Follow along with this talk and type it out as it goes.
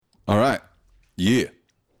All right. Yeah.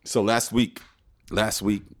 So last week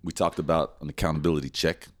we talked about an accountability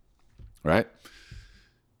check, right?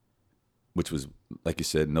 Which was, like you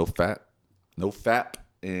said, no fat,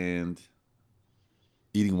 and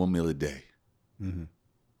eating one meal a day. Mm-hmm.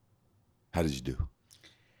 How did you do?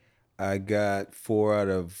 I got 4 out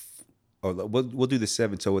of. Oh, we'll do the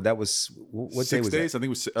 7. So that was what day 6 was days. that? I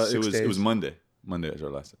think it 6 was days? Monday. Monday was our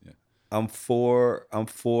last day. Yeah. I'm 4. I'm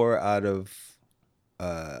 4 out of.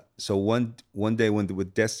 So one day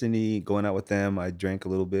with Destiny going out with them, I drank a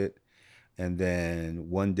little bit, and then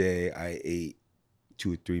one day I ate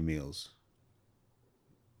 2 or 3 meals.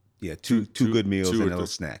 Yeah, two good meals and a little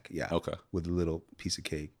snack. Yeah. Okay. With a little piece of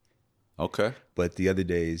cake. Okay. But the other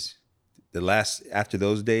days, after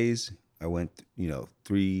those days, I went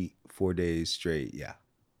 3-4 days straight. Yeah.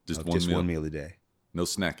 Just one meal a day. No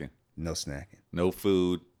snacking. No snacking. No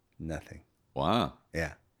food. Nothing. Wow.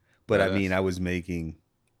 Yeah. But Badass. I mean, I was making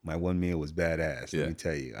my one meal was badass. Yeah. Let me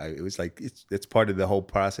tell you, it was like it's part of the whole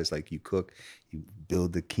process. Like you cook, you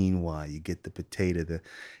build the quinoa, you get the potato.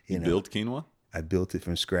 You know, build quinoa? I built it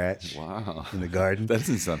from scratch. Wow. In the garden. That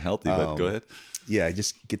doesn't sound healthy, but go ahead. Yeah, I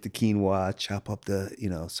just get the quinoa, chop up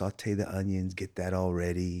saute the onions, get that all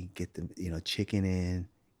ready, get the chicken in,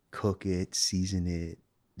 cook it, season it,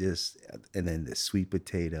 and then the sweet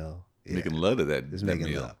potato. Yeah. Making love to that. Just that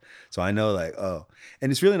making meal. love. So I know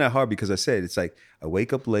and it's really not hard because I said it's like I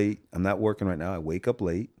wake up late. I'm not working right now. I wake up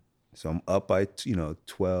late. So I'm up by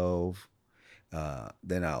 12.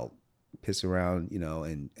 Then I'll piss around,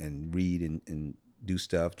 and read and do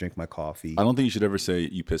stuff, drink my coffee. I don't think you should ever say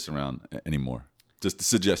you piss around anymore. Just a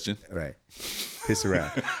suggestion. Right. Piss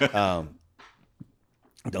around.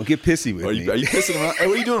 Don't get pissy with me. Are you pissing around? Hey,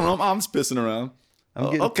 what are you doing, Rom? I'm just pissing around.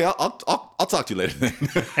 Okay, I'll talk to you later then.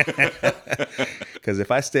 Because if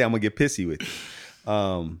I stay, I'm gonna get pissy with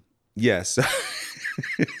you. Yes.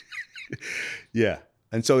 Yeah.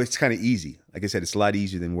 And so it's kind of easy. Like I said, it's a lot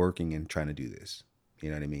easier than working and trying to do this.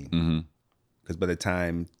 You know what I mean? Mm-hmm. Because by the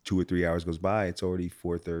time 2 or 3 hours goes by, it's already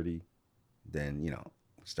 4:30. Then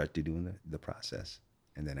start to doing the process,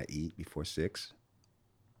 and then I eat before 6.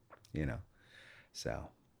 So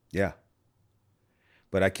yeah.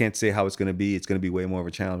 But I can't say how it's going to be. It's going to be way more of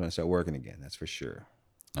a challenge when I start working again. That's for sure.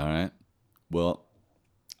 All right. Well,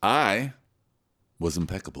 I was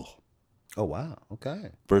impeccable. Oh, wow. Okay.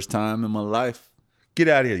 First time in my life. Get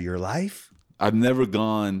out of here. Your life? I've never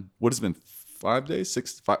gone, what has it been, 5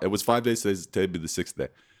 days? 5, it was 5 days. Today would be the 6th day.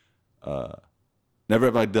 Never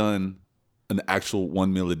have I done an actual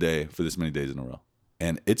one meal a day for this many days in a row.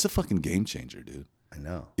 And it's a fucking game changer, dude. I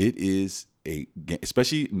know. It is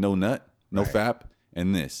especially no nut, no fap.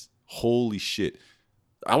 And this, holy shit!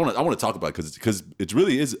 I want to talk about it because it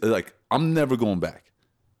really is like I'm never going back.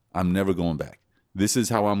 I'm never going back. This is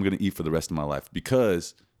how I'm gonna eat for the rest of my life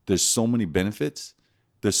because there's so many benefits.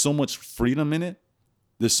 There's so much freedom in it.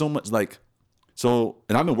 There's so much and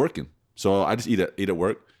I've been working, so I just eat at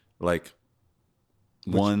work like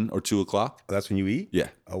 1 or 2 o'clock. That's when you eat? Yeah.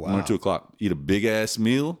 Oh wow. 1 or 2 o'clock. Eat a big ass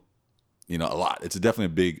meal. A lot. It's definitely a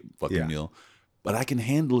big fucking meal. But I can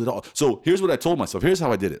handle it all. So here's what I told myself. Here's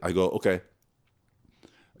how I did it. I go, okay.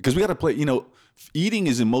 Because we got to play, eating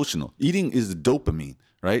is emotional. Eating is the dopamine,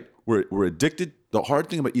 right? We're addicted. The hard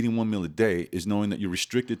thing about eating one meal a day is knowing that you're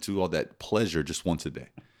restricted to all that pleasure just once a day.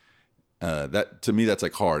 That to me, that's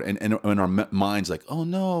like hard. And our mind's like, oh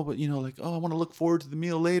no, but I want to look forward to the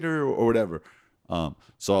meal later or whatever.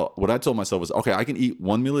 So what I told myself was, okay, I can eat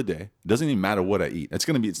one meal a day. It doesn't even matter what I eat. It's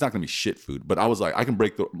not gonna be shit food. But I was like, I can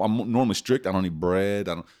I'm normally strict. I don't eat bread.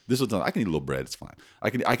 I can eat a little bread. It's fine. I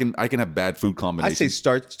can have bad food combinations. I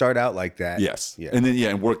say start out like that. Yes. Yeah. And then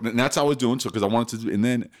and work. And that's how I was doing. So because I wanted to, and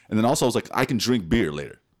then also I was like, I can drink beer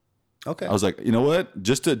later. Okay. I was like, you know what?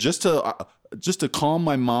 Just to calm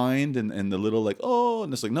my mind and the little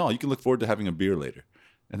and it's like, no, you can look forward to having a beer later.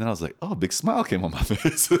 And then I was like, oh, a big smile came on my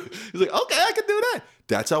face. He's like, okay, I can do that.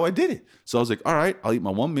 That's how I did it. So I was like, all right, I'll eat my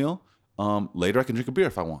one meal. Later I can drink a beer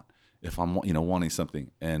if I want. If I'm, wanting something.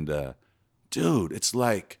 And dude, it's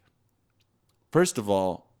like, first of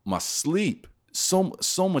all, my sleep so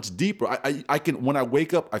much deeper. I can, when I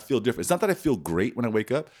wake up, I feel different. It's not that I feel great when I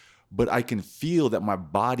wake up, but I can feel that my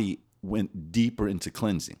body went deeper into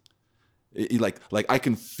cleansing. Like I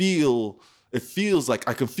can feel. It feels like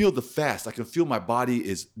I can feel the fast. I can feel my body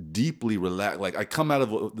is deeply relaxed. Like I come out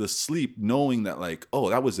of the sleep knowing that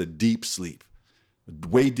that was a deep sleep,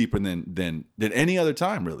 way deeper than any other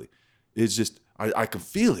time really. It's just, I can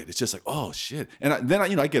feel it. It's just like, oh shit. And then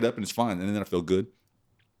I get up and it's fine. And then I feel good.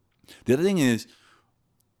 The other thing is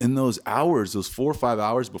in those hours, those 4 or 5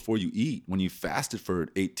 hours before you eat, when you fasted for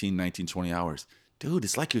 18, 19, 20 hours, dude,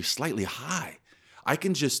 it's like you're slightly high. I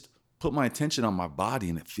can just put my attention on my body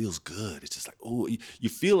and it feels good. It's just like, oh, you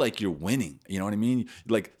feel like you're winning. You know what I mean?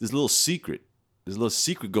 Like there's a little secret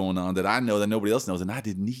going on that I know that nobody else knows, and I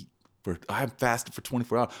didn't eat. I fasted for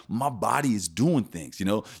 24 hours. My body is doing things. You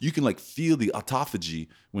know, you can like feel the autophagy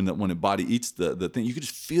when the body eats the thing. You can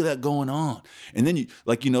just feel that going on, and then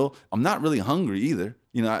I'm not really hungry either.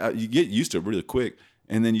 You know, you get used to it really quick,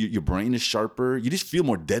 and then your brain is sharper. You just feel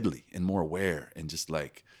more deadly and more aware, and just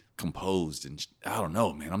like composed. And I don't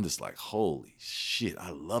know, man. I'm just like, holy shit, I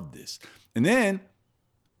love this. And then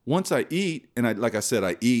once I eat, and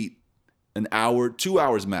I eat an hour, 2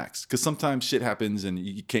 hours max, because sometimes shit happens and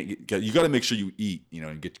you can't you got to make sure you eat,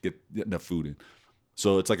 and get enough food in.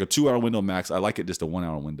 So it's like a 2 hour window max. I like it just a 1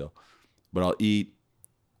 hour window, but I'll eat.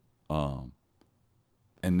 And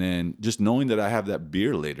then just knowing that I have that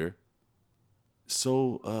beer later.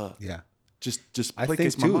 So just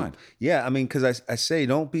placates my mind. Yeah. I mean, cause I say,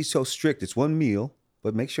 don't be so strict. It's one meal,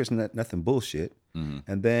 but make sure it's nothing bullshit. Mm-hmm.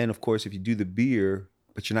 And then of course, if you do the beer,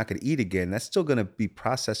 but you're not going to eat again, that's still going to be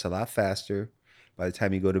processed a lot faster by the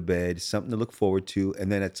time you go to bed. It's something to look forward to.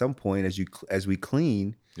 And then at some point, as we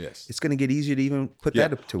clean, yes, it's going to get easier to even put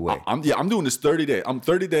that up to away. I'm doing this 30 days.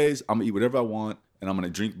 30 days. I'm going to eat whatever I want, and I'm going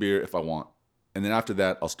to drink beer if I want. And then after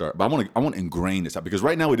that, I'll start. But I want to ingrain this habit, because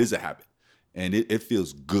right now it is a habit, and it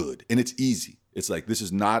feels good, and it's easy. It's like, this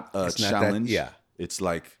is not a challenge. It's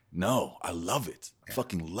like, no, I love it. I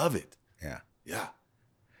fucking love it. Yeah.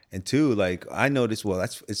 And two, like I noticed,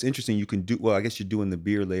 it's interesting. You can I guess you're doing the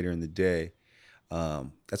beer later in the day.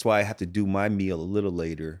 That's why I have to do my meal a little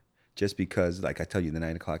later, just because, like I tell you, the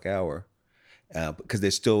 9 o'clock hour, because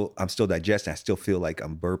I'm still digesting. I still feel like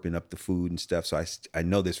I'm burping up the food and stuff. So I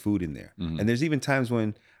know there's food in there. Mm-hmm. And there's even times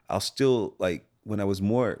when I'll still, like when I was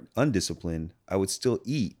more undisciplined, I would still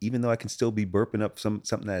eat, even though I can still be burping up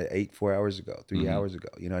something that I ate 4 hours ago, 3 hours ago.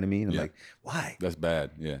 You know what I mean? I'm like, why? That's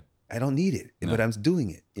bad. Yeah. I don't need it, but I'm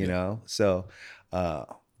doing it, you know? So,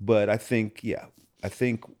 but I think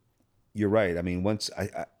you're right. I mean, once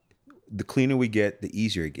the cleaner we get, the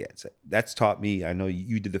easier it gets. That's taught me. I know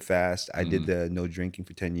you did the fast. I did the no drinking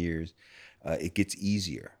for 10 years. It gets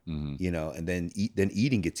easier, and then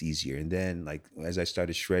eating gets easier. And then like, as I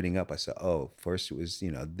started shredding up, I said, oh, first it was,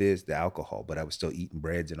 the alcohol, but I was still eating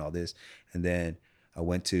breads and all this. And then I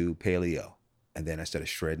went to paleo, and then I started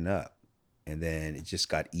shredding up. And then it just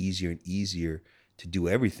got easier and easier to do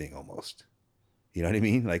everything almost. You know what I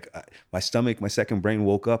mean? Like my stomach, my second brain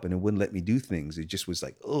woke up and it wouldn't let me do things. It just was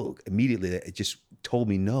like, oh, immediately it just told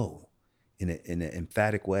me no in an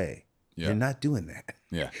emphatic way. Yeah. You're not doing that.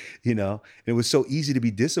 Yeah. And it was so easy to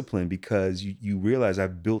be disciplined, because you realize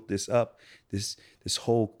I've built this up, this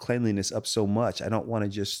whole cleanliness up so much. I don't want to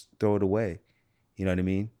just throw it away. You know what I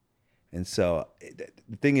mean? And so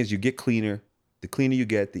the thing is, you get cleaner. The cleaner you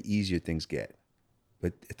get, the easier things get.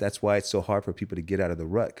 But that's why it's so hard for people to get out of the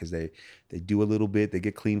rut, because they do a little bit, they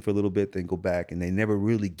get clean for a little bit, then go back, and they never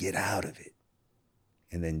really get out of it.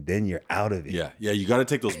 And then you're out of it. Yeah, you got to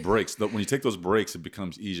take those breaks. When you take those breaks, it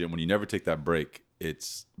becomes easier. When you never take that break,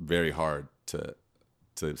 it's very hard to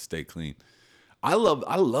stay clean. I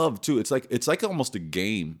love too. It's like almost a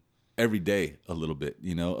game every day, a little bit,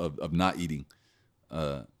 of not eating.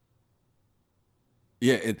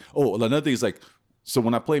 Yeah, and another thing is like, so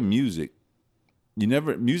when I play music,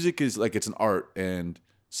 music is like, it's an art, and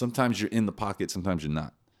sometimes you're in the pocket, sometimes you're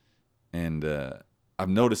not. And I've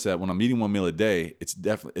noticed that when I'm eating one meal a day, it's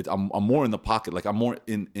definitely, I'm more in the pocket, like I'm more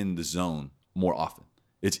in the zone more often.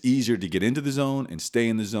 It's easier to get into the zone and stay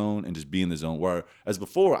in the zone and just be in the zone. Whereas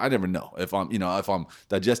before, I never know if I'm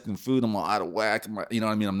digesting food, I'm all out of whack. You know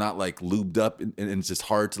what I mean? I'm not like lubed up, and it's just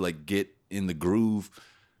hard to like get in the groove.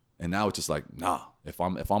 And now it's just like, nah. If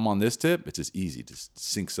I'm on this tip, it's just easy. It just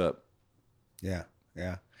syncs up. Yeah.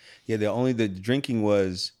 The drinking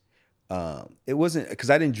was, it wasn't,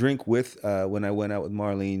 because I didn't drink with when I went out with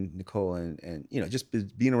Marlene, Nicole, and just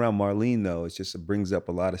being around Marlene though, it brings up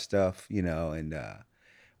a lot of stuff, and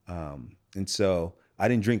so I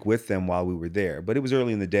didn't drink with them while we were there, but it was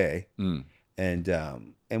early in the day, and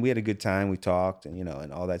we had a good time. We talked, and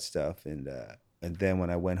and all that stuff, and then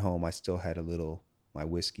when I went home, I still had my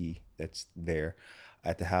whiskey that's there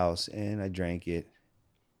at the house, and I drank it,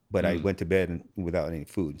 but I went to bed without any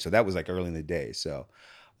food. So that was like early in the day. So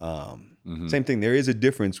same thing. There is a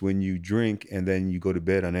difference when you drink and then you go to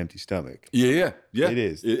bed on an empty stomach. Yeah. It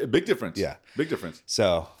is. Big difference. Yeah. Big difference.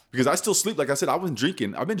 So, because I still sleep. Like I said, I've been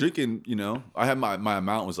drinking, I had my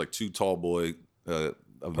amount was like 2 tall boy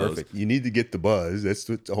of Perfect. those. You need to get the buzz. That's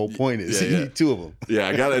what the whole point is. Yeah, You yeah. need 2 of them. Yeah,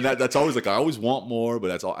 I got it. That's always like I always want more, but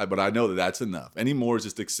that's all. But I know that that's enough. Any more is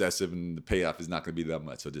just excessive, and the payoff is not going to be that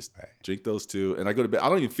much. So just drink those 2, and I go to bed. I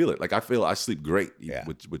don't even feel it. Like I sleep great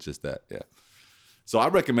with just that. Yeah. So I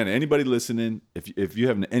recommend it. Anybody listening, if you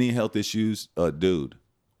have any health issues, dude,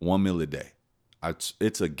 1 meal a day.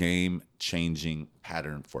 It's a game changing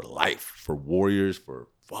pattern for life, for warriors, for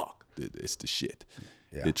fuck. Dude, it's the shit.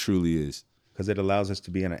 Yeah. It truly is. Because it allows us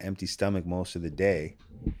to be on an empty stomach most of the day.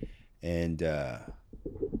 And and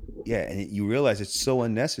you realize it's so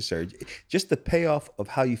unnecessary. Just the payoff of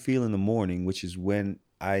how you feel in the morning, which is when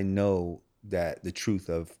I know that the truth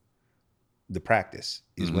of the practice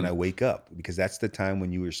is when I wake up, because that's the time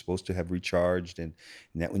when you were supposed to have recharged, and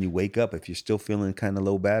that when you wake up, if you're still feeling kind of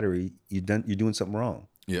low battery, you're doing something wrong.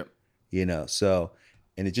 Yep. So,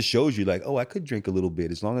 and it just shows you like, oh, I could drink a little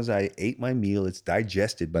bit as long as I ate my meal. It's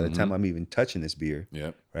digested by the time I'm even touching this beer.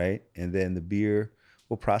 Yep. Right. And then the beer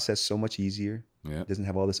will process so much easier. Yeah. It doesn't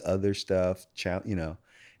have all this other stuff, and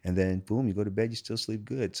then boom, you go to bed, you still sleep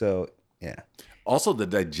good. So yeah. Also, the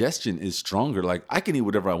digestion is stronger. Like I can eat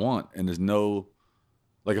whatever I want, and there's no,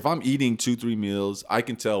 like if I'm eating 2-3 meals, I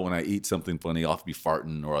can tell when I eat something funny. I'll be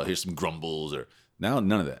farting, or I'll hear some grumbles, or now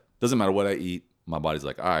none of that. Doesn't matter what I eat. My body's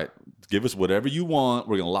like, all right, give us whatever you want.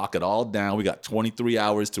 We're gonna lock it all down. We got 23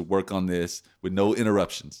 hours to work on this with no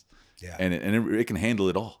interruptions. Yeah, and it can handle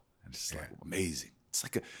it all. And it's like amazing. It's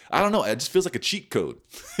like I don't know. It just feels like a cheat code.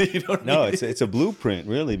 You know what I mean? It's a blueprint,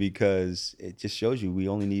 really, because it just shows you we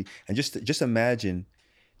only need, and just imagine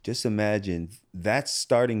that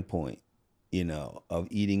starting point, of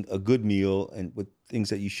eating a good meal and with things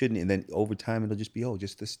that you shouldn't, and then over time it'll just be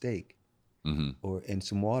just a steak, and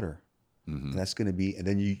some water, and that's going to be, and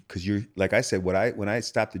then because you're like I said, when I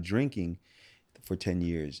stopped the drinking for 10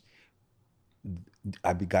 years.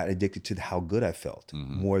 I got addicted to how good I felt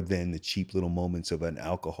more than the cheap little moments of an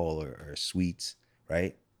alcohol or sweets,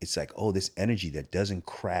 right? It's like, oh, this energy that doesn't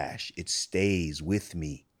crash, it stays with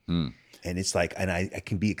me. And it's like, and I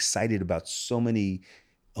can be excited about so many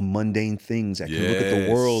mundane things. I can look at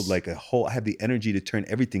the world like a whole, I have the energy to turn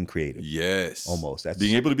everything creative. Yes. Almost. That's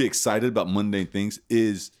being able to be excited about mundane things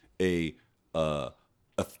is a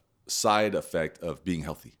side effect of being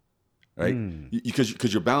healthy. Right,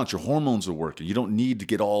 because you're balanced, your hormones are working. You don't need to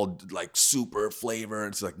get all like super flavor.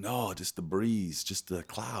 It's like no, just the breeze, just the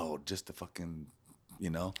cloud, just the fucking,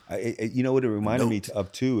 you know what it reminded me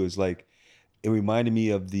of too is like it reminded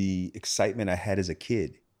me of the excitement I had as a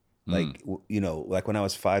kid. Like like when I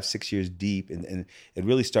was 5-6 years deep, and it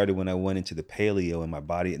really started when I went into the paleo in my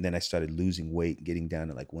body, and then I started losing weight, getting down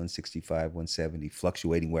to like 165, 170,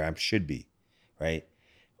 fluctuating where I should be, right?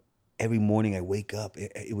 Every morning I wake up,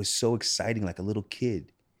 it was so exciting, like a little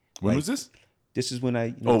kid. When was this? This is when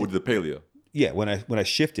I with the paleo. Yeah, when I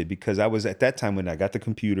shifted, because I was at that time when I got the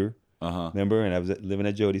computer. Remember, and I was living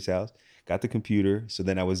at Jody's house. Got the computer, so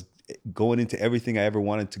then I was going into everything I ever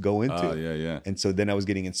wanted to go into. Yeah. And so then I was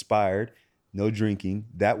getting inspired. No drinking.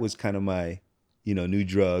 That was kind of my, new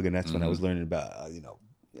drug, and that's when I was learning about,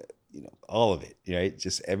 all of it. Right,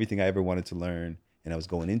 just everything I ever wanted to learn. And I was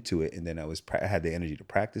going into it, and then I had the energy to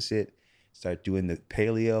practice it, start doing the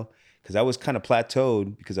paleo, because I was kind of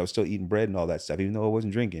plateaued because I was still eating bread and all that stuff, even though I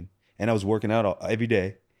wasn't drinking. And I was working out every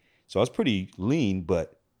day. So I was pretty lean,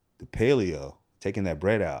 but the paleo, taking that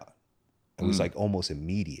bread out, it was like almost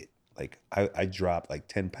immediate. Like I dropped like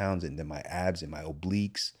 10 pounds, and then my abs and my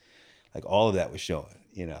obliques, like all of that was showing,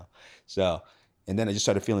 So, and then I just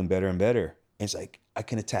started feeling better and better. And it's like, I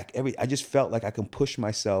can attack I just felt like I can push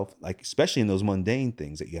myself, like, especially in those mundane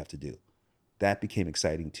things that you have to do. That became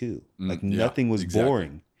exciting too. Like nothing was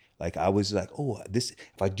boring. Like I was like, oh,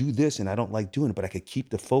 if I do this and I don't like doing it, but I could keep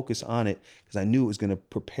the focus on it because I knew it was going to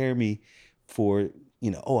prepare me for,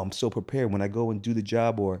 I'm so prepared when I go and do the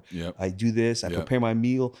job, or I do this, I prepare my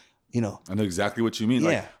meal, I know exactly what you mean.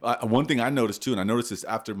 Yeah. Like one thing I noticed too, and I noticed this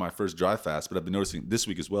after my first dry fast, but I've been noticing this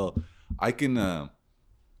week as well. I can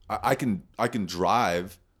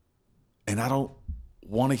drive, and I don't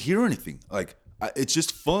want to hear anything. Like it's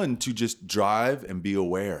just fun to just drive and be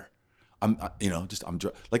aware.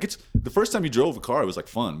 Like it's the first time you drove a car, it was like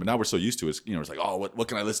fun, but now we're so used to it. It's like, oh, what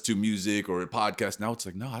can I listen to? Music or a podcast? Now it's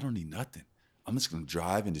like, no, I don't need nothing. I'm just gonna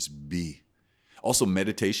drive and just be. Also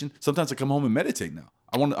meditation. Sometimes I come home and meditate now.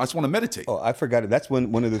 I just want to meditate. Oh, I forgot it. That's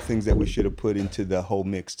one of the things that we should have put into the whole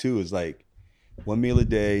mix too. Is like 1 meal a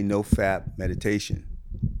day, no fat meditation.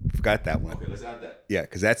 Forgot that one. Okay, let's add that. Yeah,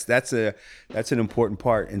 because that's an important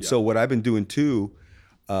part. And so what I've been doing too,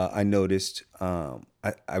 I noticed, I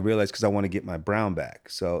realized, because I want to get my brown back.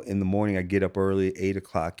 So in the morning I get up early, 8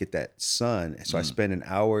 o'clock, get that sun. So I spend an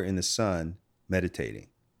hour in the sun meditating.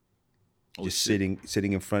 Holy Just shit.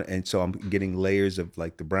 sitting in front, and so I'm getting layers of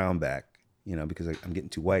like the brown back, because I'm getting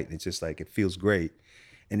too white, and it's just like it feels great,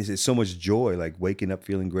 and it's so much joy, like waking up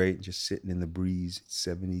feeling great, just sitting in the breeze,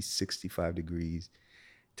 70, 65 degrees,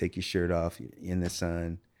 take your shirt off, you're in the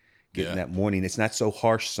sun, getting Yeah. that morning. It's not so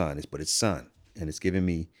harsh sun, but it's sun, and it's giving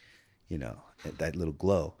me, that little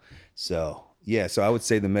glow. So yeah, so I would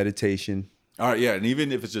say the meditation, All right. Yeah. And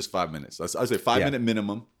even if it's just 5 minutes, I'd say 5 minute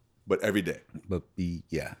minimum, but every day. but I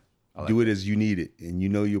like do it as you need it, and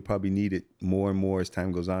you'll probably need it more and more as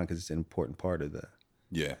time goes on because it's an important part of the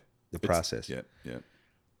Yeah. process. Yeah. Yeah.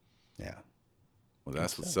 Yeah. Well,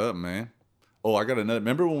 that's what's up, man. Oh, I got another.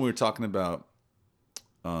 Remember when we were talking about?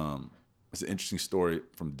 It's an interesting story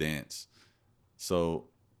from dance. So,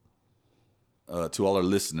 to all our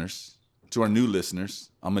listeners, to our new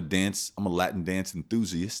listeners, I'm a Latin dance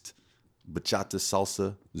enthusiast, bachata,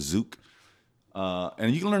 salsa, zouk,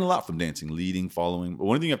 and you can learn a lot from dancing, leading, following. But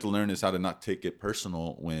one thing you have to learn is how to not take it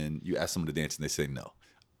personal when you ask someone to dance and they say no.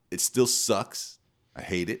 It still sucks. I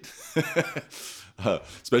hate it.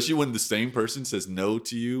 Especially when the same person says no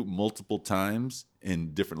to you multiple times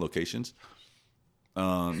in different locations.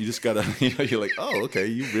 You just gotta, you're like, oh, okay,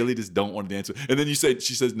 you really just don't want to dance with. And then she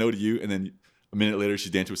says no to you, and then a minute later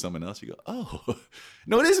she's dancing with someone else. You go, oh,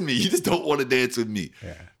 no, it isn't me. You just don't want to dance with me.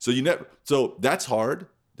 Yeah. So that's hard,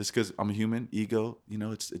 just because I'm a human, ego.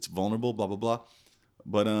 It's vulnerable, blah blah blah.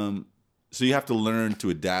 But so you have to learn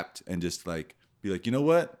to adapt and just like be like, you know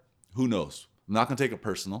what? Who knows? I'm not gonna take it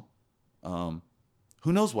personal.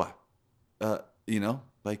 Who knows why?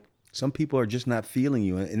 Like. Some people are just not feeling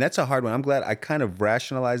you, and that's a hard one. I'm glad I kind of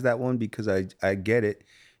rationalized that one because I get it.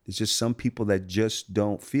 It's just some people that just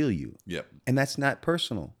don't feel you. Yep. And that's not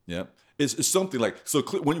personal. Yep. It's something like so.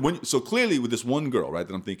 So clearly with this one girl, right,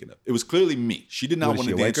 that I'm thinking of, it was clearly me. She did not What, is want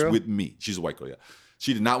she to a white dance girl? with me. She's a white girl, yeah.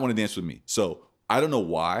 She did not want to dance with me. So I don't know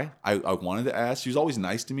why. I wanted to ask. She was always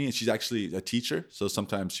nice to me, and she's actually a teacher. So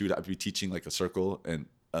sometimes she would be teaching like a circle, and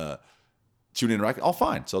she would interact. Oh,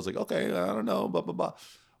 fine. So I was like, okay, I don't know, blah blah blah.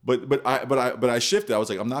 But I shifted. I was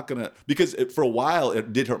like, I'm not gonna, because for a while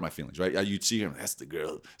it did hurt my feelings, right? You'd see her, that's the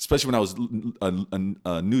girl, especially when I was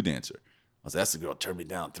a new dancer. I was like, that's the girl turned me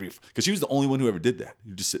down because she was the only one who ever did that.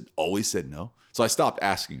 Who just always said no. So I stopped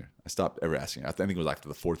asking her. I stopped ever asking her. I think it was after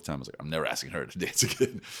the fourth time. I was like, I'm never asking her to dance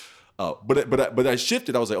again. But I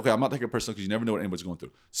shifted. I was like, okay, I'm not taking it personal because you never know what anybody's going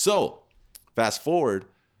through. So fast forward,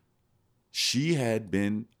 she had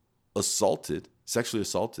been sexually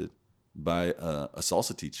assaulted by a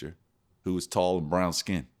salsa teacher who was tall and brown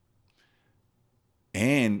skin.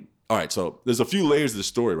 And all right, so there's a few layers of the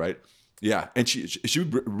story, right? Yeah, and she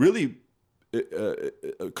would really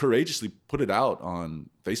courageously put it out on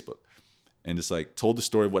Facebook and just like told the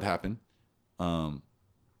story of what happened. And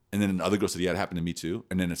then another girl said, yeah, it happened to me too.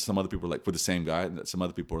 And then some other people were like, for the same guy, and some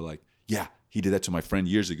other people were like, yeah, he did that to my friend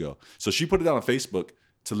years ago. So she put it out on Facebook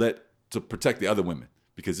to protect the other women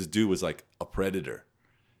because this dude was like a predator.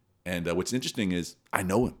 And what's interesting is I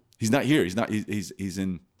know him. He's not here. He's not. He's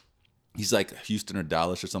like Houston or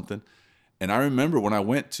Dallas or something. And I remember when I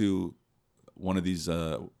went to one of these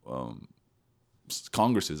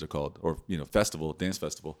congresses, they're called, or dance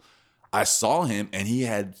festival. I saw him, and he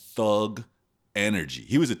had thug energy.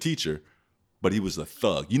 He was a teacher, but he was a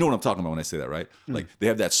thug. You know what I'm talking about when I say that, right? Like they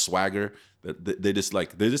have that swagger. They just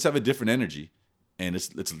have a different energy, and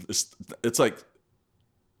it's like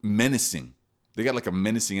menacing. They got like a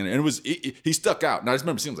menacing energy. And he stuck out. And I just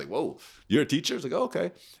remember seeing him, I was like, whoa, you're a teacher? I was like, oh,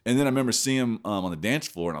 okay. And then I remember seeing him on the dance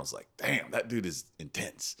floor, and I was like, damn, that dude is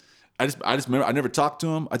intense. I just remember I never talked to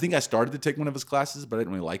him. I think I started to take one of his classes, but I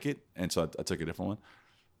didn't really like it. And so I took a different one.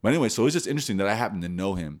 But anyway, so it was just interesting that I happened to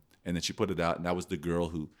know him. And then she put it out, and that was the girl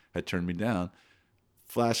who had turned me down.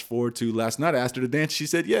 Flash forward to last night, I asked her to dance. She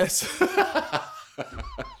said yes.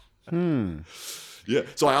 Yeah.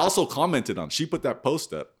 So I also commented on, she put that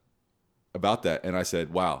post up about that, and I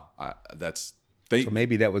said, wow, So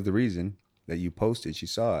maybe that was the reason that you posted. She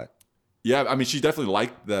saw it. Yeah, I mean, she definitely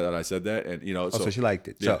liked that I said that, and so she liked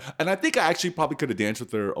it. Yeah, So, and I think I actually probably could have danced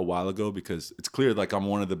with her a while ago because it's clear like I'm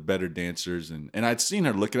one of the better dancers, and I'd seen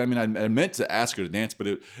her looking. I mean, I meant to ask her to dance, but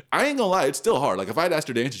I ain't gonna lie, it's still hard. Like if I'd asked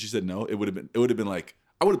her to dance and she said no, it would have been like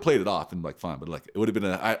I would have played it off and like fine, but like it would have been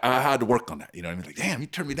I had to work on that. You know what I mean? Like, damn, you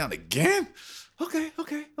turned me down again. Okay,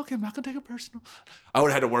 I'm not gonna take it personal. I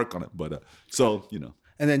would have had to work on it, but so.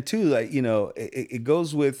 and then too, like it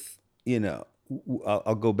goes with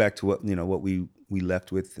I'll go back to what we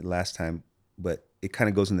left with the last time, but it kind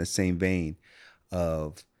of goes in the same vein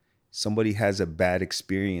of somebody has a bad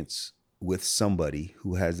experience with somebody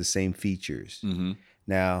who has the same features. Mm-hmm.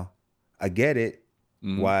 Now, I get it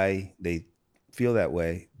why they feel that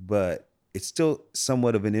way, but it's still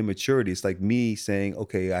somewhat of an immaturity. It's like me saying,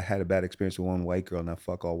 okay, I had a bad experience with one white girl, now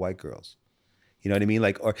fuck all white girls. You know what I mean?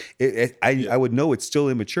 Like, or I would know it's still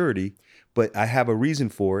immaturity, but I have a reason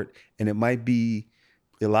for it, and it might be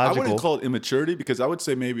I illogical. wouldn't call it immaturity because I would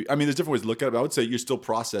say maybe, I mean, there's different ways to look at it, but I would say you're still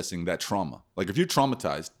processing that trauma. Like if you're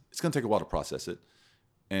traumatized, it's going to take a while to process it.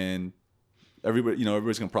 And everybody,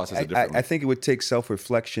 everybody's going to process it differently. I think it would take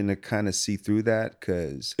self-reflection to kind of see through that,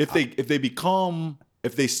 because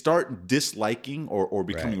if they start disliking or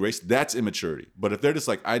becoming racist, that's immaturity. But if they're just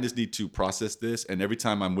like, I just need to process this, and every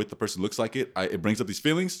time I'm with the person who looks like it, it brings up these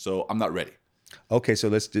feelings, so I'm not ready. Okay, so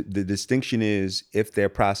the distinction is if they're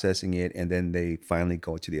processing it and then they finally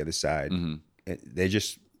go to the other side, they're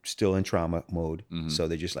just still in trauma mode. So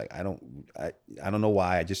they're just like, I don't know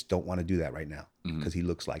why, I just don't want to do that right now because he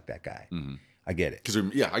looks like that guy. I get it.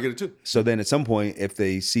 I get it too. So then at some point, if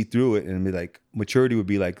they see through it and be like, maturity would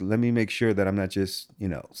be like, let me make sure that I'm not just,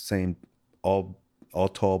 saying all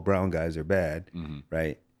tall brown guys are bad,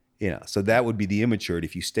 right? So that would be the immaturity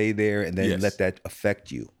if you stay there and then let that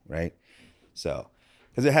affect you, right? So,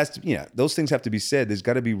 because it has to, those things have to be said. There's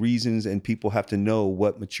got to be reasons, and people have to know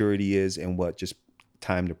what maturity is and what just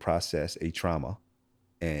time to process a trauma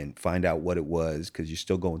and find out what it was, because you're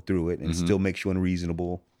still going through it, and it still makes you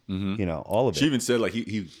unreasonable. All of it. She even said like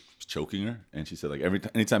he was choking her, and she said like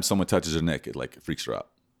anytime someone touches her neck, it freaks her out.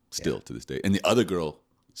 Still to this day, and the other girl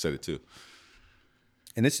said it too.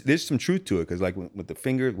 And there's some truth to it, because like with the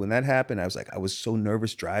finger, when that happened, I was so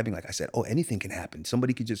nervous driving. Like I said, oh, anything can happen.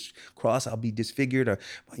 Somebody could just cross. I'll be disfigured, or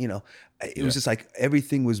it was just like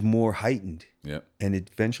everything was more heightened. Yeah, and it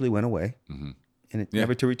eventually went away. And it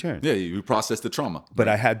never to return. Yeah, you processed the trauma. But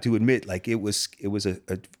I had to admit, like it was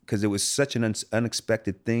because it was such an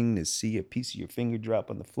unexpected thing to see a piece of your finger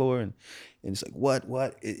drop on the floor, and it's like what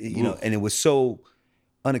and it was so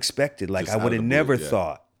unexpected. Like just I would have never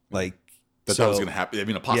thought that was going to happen. I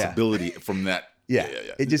mean, a possibility from that. Yeah.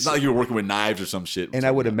 It's not like you were working with knives or some shit. And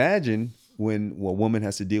I would imagine when a woman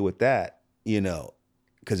has to deal with that,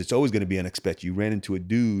 because it's always going to be unexpected. You ran into a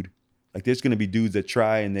dude. Like there's going to be dudes that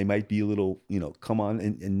try, and they might be a little, come on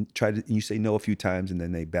and try to, and you say no a few times and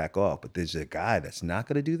then they back off. But there's a guy that's not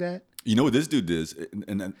going to do that. You know what this dude is?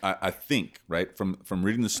 And I think, right, from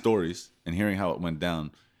reading the stories and hearing how it went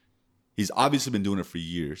down, he's obviously been doing it for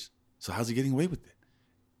years. So how's he getting away with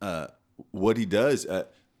it? What he does, so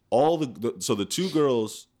the two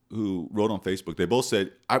girls who wrote on Facebook, they both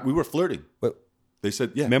said, we were flirting. But they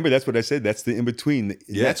said, yeah. Remember, that's what I said. That's the in-between.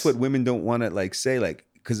 Yes. That's what women don't want to say,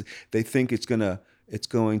 because they think it's going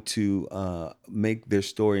to make their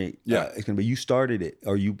story. It's going to be you started it,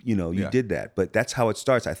 or you did that. But that's how it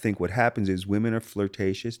starts. I think what happens is women are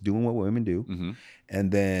flirtatious, doing what women do,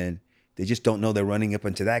 and then they just don't know they're running up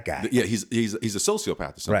into that guy. Yeah, he's a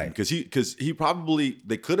sociopath or something. Right? Because he probably,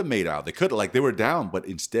 they could have made out. They could have, they were down, but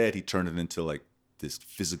instead he turned it into like this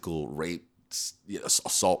physical rape,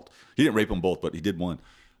 assault. He didn't rape them both, but he did one.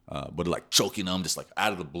 But like choking them just like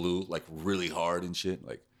out of the blue, like really hard and shit.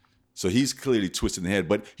 Like, so he's clearly twisting the head,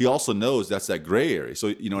 but he also knows that's that gray area. So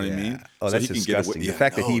you know what I mean? Oh, so that's disgusting. The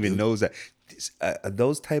fact that he even knows that.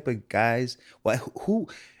 Those type of guys, who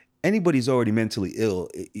anybody's already mentally ill.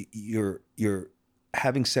 You're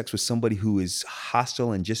having sex with somebody who is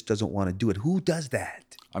hostile and just doesn't want to do it. Who does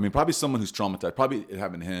that? I mean, probably someone who's traumatized. Probably it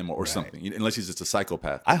happened to him or something. Unless he's just a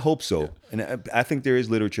psychopath. I hope so. Yeah. And I think there is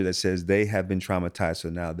literature that says they have been traumatized, so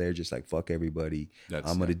now they're just like, fuck everybody.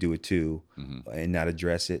 I'm going to do it too, and not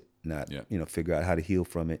address it, not figure out how to heal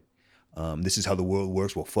from it. This is how the world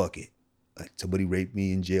works. Well, fuck it. Like somebody raped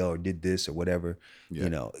me in jail or did this or whatever.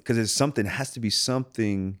 Because there's something. It has to be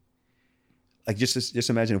something. Like just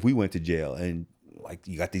imagine if we went to jail and like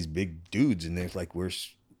you got these big dudes and they're like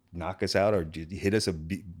knock us out or hit us or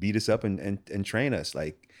beat us up and train us.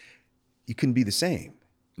 Like you couldn't be the same.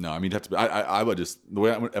 No, I mean, you have to be, I would just, the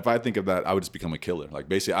way if I think of that, I would just become a killer. Like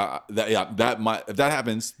basically if that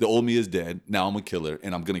happens, the old me is dead. Now I'm a killer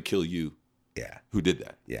and I'm going to kill you. Yeah. Who did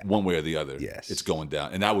that? Yeah. One way or the other. Yes. It's going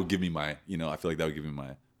down. And that would give me my, I feel like that would give me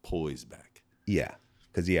my poise back. Yeah.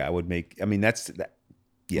 Cause I would that's that.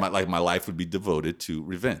 Yeah. My life would be devoted to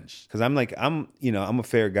revenge. Because I'm a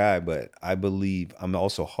fair guy, but I believe I'm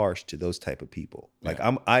also harsh to those type of people. Like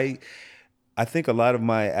I think a lot of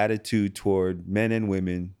my attitude toward men and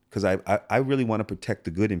women, because I really want to protect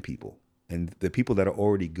the good in people. And the people that are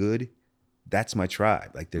already good, that's my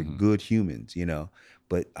tribe. Like they're good humans,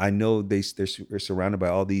 But I know they're surrounded by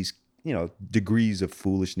all these, degrees of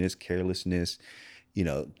foolishness, carelessness,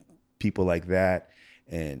 people like that.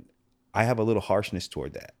 And I have a little harshness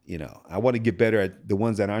toward that. I want to get better at the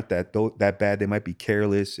ones that aren't that bad. They might be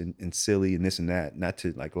careless and silly and this and that, not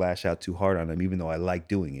to like lash out too hard on them, even though I like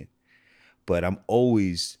doing it. But I'm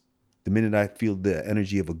always, the minute I feel the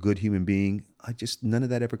energy of a good human being, none of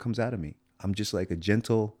that ever comes out of me. I'm just like a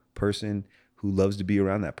gentle person who loves to be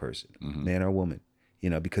around that person, man or woman,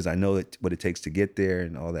 because I know what it takes to get there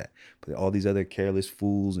and all that. But all these other careless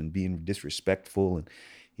fools and being disrespectful and,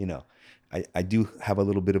 I do have a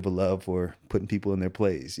little bit of a love for putting people in their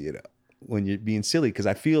place, when you're being silly, because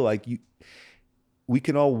I feel like we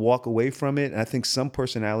can all walk away from it. And I think some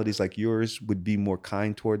personalities like yours would be more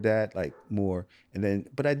kind toward that, like more. And then,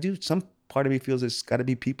 but some part of me feels it's got to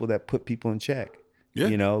be people that put people in check,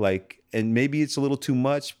 and maybe it's a little too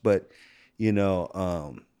much, but,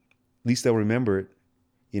 at least they'll remember it,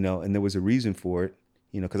 and there was a reason for it,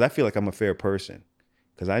 because I feel like I'm a fair person.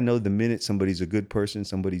 Because I know the minute somebody's a good person,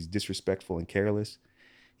 somebody's disrespectful and careless,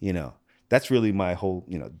 that's really my whole,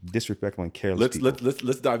 disrespectful and careless.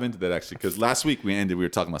 Let's dive into that actually, because last week we were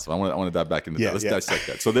talking about stuff. I want to dive back into that. Let's dissect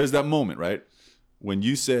that. So there's that moment, right, when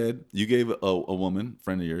you said you gave a woman,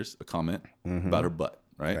 friend of yours, a comment about her butt,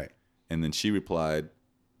 right? And then she replied,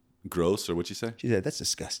 "Gross," or what'd she say? She said, "That's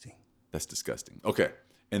disgusting." That's disgusting. Okay,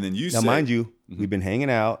 and then you now, said, mind you, we've been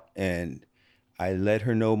hanging out and I let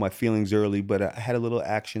her know my feelings early, but I had a little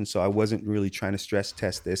action, so I wasn't really trying to stress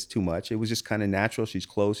test this too much. It was just kind of natural. She's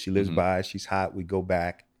close. She lives by. She's hot. We go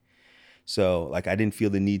back. So, like, I didn't feel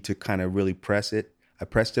the need to kind of really press it. I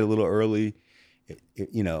pressed it a little early.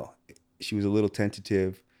 She was a little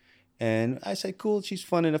tentative. And I said, cool, she's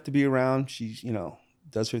fun enough to be around. She's,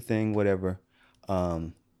 does her thing, whatever.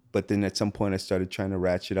 But then at some point, I started trying to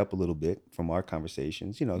ratchet up a little bit from our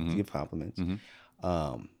conversations, to give compliments.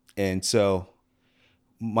 And so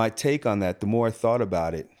my take on that, the more I thought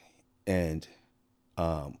about it, and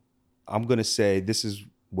I'm going to say this is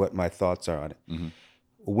what my thoughts are on it.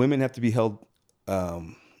 Women have to be held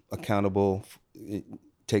accountable,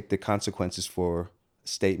 take the consequences for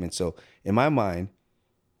statements. So in my mind,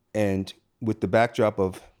 and with the backdrop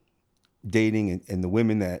of dating and the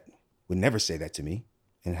women that would never say that to me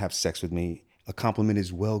and have sex with me, a compliment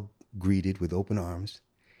is well greeted with open arms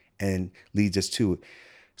and leads us to it.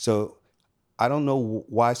 So I don't know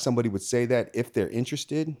why somebody would say that if they're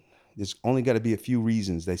interested. There's only got to be a few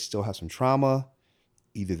reasons. They still have some trauma.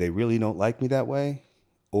 Either they really don't like me that way,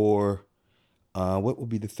 or what would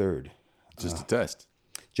be the third? Just a test.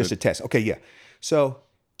 Just a test. Okay, yeah. So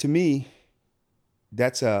to me,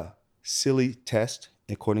 that's a silly test,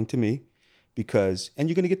 according to me, and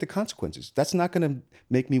you're going to get the consequences. That's not going to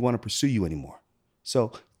make me want to pursue you anymore.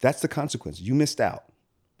 So that's the consequence. You missed out,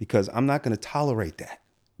 because I'm not going to tolerate that.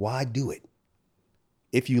 Why do it?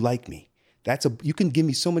 If you like me, you can give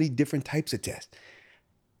me so many different types of tests.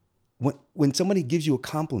 When somebody gives you a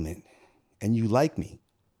compliment and you like me,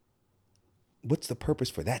 what's the purpose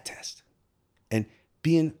for that test? And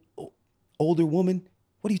being older woman,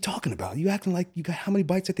 what are you talking about? You acting like you got how many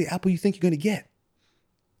bites at the apple you think you're going to get?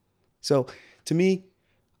 So to me,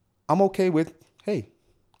 I'm okay with, hey,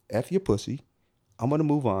 F your pussy. I'm going to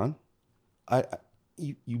move on.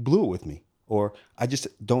 You blew it with me, or I just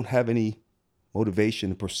don't have any motivation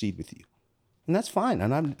to proceed with you. And that's fine.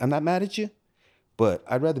 And I'm not mad at you, but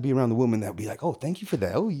I'd rather be around the woman that would be like, oh, thank you for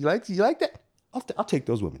that. Oh, you like that? I'll take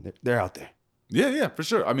those women. They're out there. Yeah, for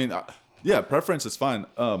sure. I mean, preference is fine.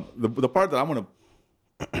 The part that I want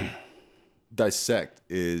to dissect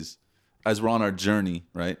is, as we're on our journey,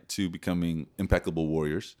 right, to becoming impeccable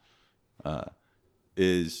warriors, so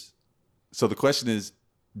the question is,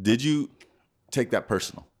 did you take that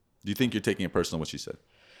personal? Do you think you're taking it personal, what she said?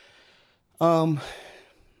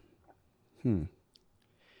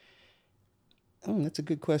 That's a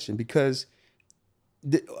good question, because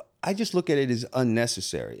I just look at it as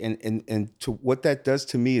unnecessary. And to what that does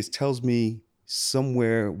to me is tells me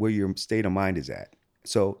somewhere where your state of mind is at.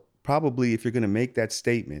 So probably if you're going to make that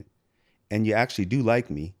statement and you actually do like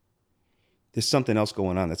me, there's something else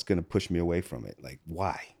going on that's going to push me away from it. Like,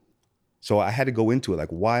 why? So I had to go into it. Like,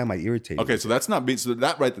 why am I irritated? Okay, so that's not being, so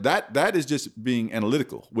that right, that is just being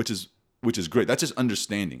analytical, which is great. That's just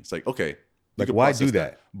understanding. It's like, okay, like, why do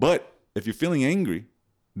that? But if you're feeling angry,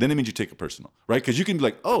 then it means you take it personal, right? Because you can be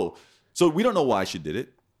like, oh, so we don't know why she did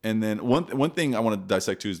it. And then one thing I want to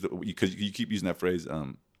dissect too is that, because you keep using that phrase,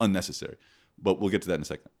 unnecessary, but we'll get to that in a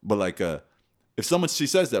second. But like, if she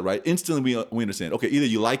says that, right, instantly we understand. Okay, either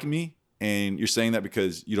you like me and you're saying that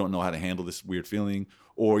because you don't know how to handle this weird feeling,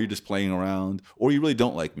 or you're just playing around, or you really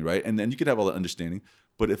don't like me, right? And then you could have all that understanding.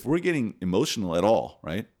 But if we're getting emotional at all,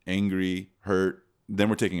 right, angry, hurt, then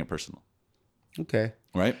we're taking it personal. Okay.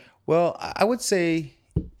 Right? Well, I would say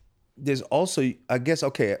there's also, I guess,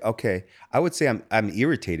 okay. I would say I'm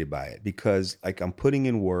irritated by it because, like, I'm putting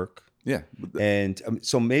in work. Yeah. And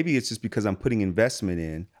so maybe it's just because I'm putting investment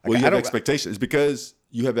in. Well, you have expectations. It's because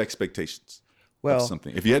you have expectations Well, of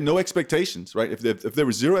something. If you had no expectations, right? If there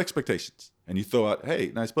were zero expectations and you throw out,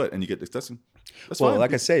 hey, nice butt, and you get disgusting, that's well, fine.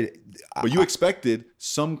 like I said, But you expected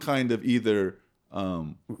some kind of either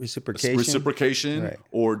reciprocation, right.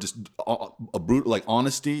 or just a brutal, like,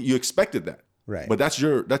 honesty. You expected that, Right. But that's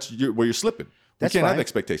your where you're slipping. That's we can't have fine.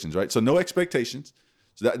 expectations, right? So no expectations.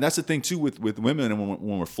 So that's the thing too with women, and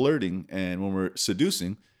when we're flirting and when we're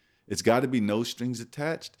seducing, it's got to be no strings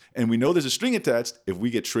attached. And we know there's a string attached if we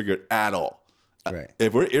get triggered at all. Right.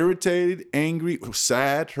 If we're irritated, angry,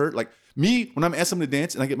 sad, hurt, like me, when I'm asking someone to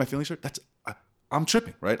dance and I get my feelings hurt, I'm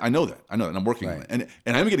tripping, right? I know that, and I'm working on it,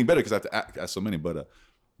 and I'm getting better because I have to ask so many. But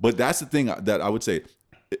that's the thing that I would say.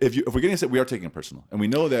 If we're getting upset, we are taking it personal, and we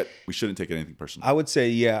know that we shouldn't take anything personal. I would say,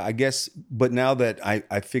 yeah, I guess. But now that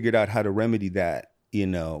I figured out how to remedy that,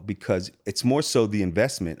 because it's more so the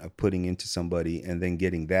investment of putting into somebody and then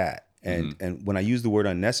getting that. And and when I use the word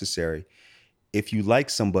unnecessary, if you like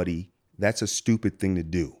somebody, that's a stupid thing to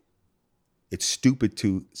do. It's stupid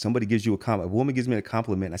to, somebody gives you a compliment. A woman gives me a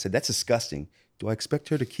compliment, and I said, that's disgusting. Do I expect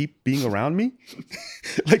her to keep being around me?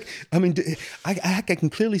 Like, I mean, I can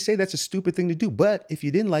clearly say that's a stupid thing to do. But if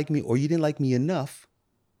you didn't like me or you didn't like me enough,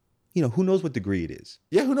 who knows what degree it is?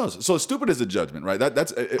 Yeah, who knows? So stupid is a judgment, right?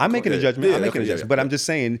 That's I'm making a judgment. Yeah, I'm making a judgment. But I'm just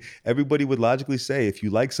saying, everybody would logically say, if you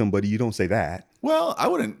like somebody, you don't say that. Well, I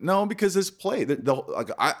wouldn't. No, because there's play.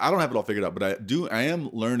 I don't have it all figured out, but I am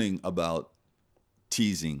learning about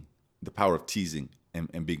teasing, the power of teasing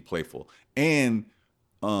and being playful, and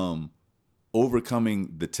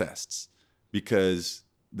overcoming the tests, because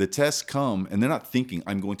the tests come and they're not thinking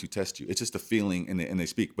I'm going to test you. It's just a feeling, and they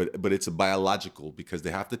speak, but it's a biological, because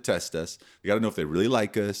they have to test us. They got to know if they really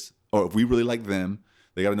like us or if we really like them.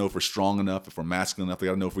 They got to know if we're strong enough, if we're masculine enough. They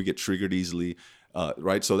got to know if we get triggered easily,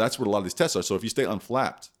 right? So that's what a lot of these tests are. So if you stay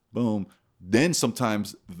unflapped, boom, then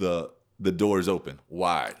sometimes the door is open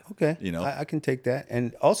wide. Okay, I can take that,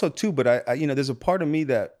 and also too. But I there's a part of me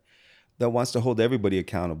that wants to hold everybody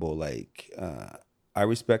accountable. Like, I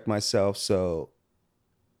respect myself, so.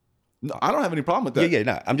 No, I don't have any problem with that. Yeah.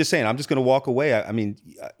 No, I'm just saying, I'm just going to walk away. I mean,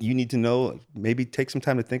 you need to know, maybe take some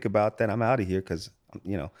time to think about that. I'm out of here because,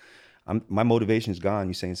 my motivation's gone.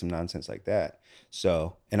 You saying some nonsense like that.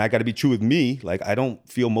 So, and I got to be true with me. Like, I don't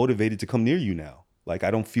feel motivated to come near you now. Like, I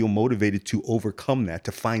don't feel motivated to overcome that,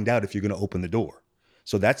 to find out if you're going to open the door.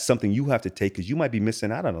 So that's something you have to take, because you might be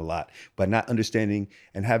missing out on a lot by not understanding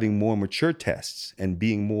and having more mature tests and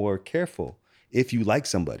being more careful if you like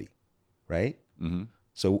somebody, right? Mm-hmm.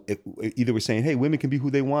 So either we're saying, hey, women can be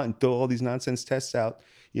who they want and throw all these nonsense tests out,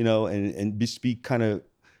 and speak kind of,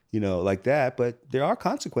 like that. But there are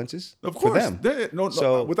consequences of course. For them. No,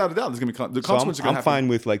 without a doubt, there's going to be the consequences. I'm fine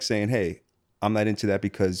with like saying, hey, I'm not into that,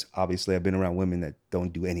 because obviously I've been around women that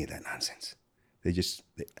don't do any of that nonsense. I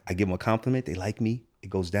give them a compliment, they like me, it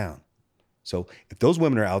goes down. So if those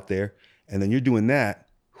women are out there and then you're doing that,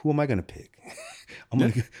 who am I going to pick? I'm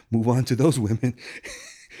going to move on to those women.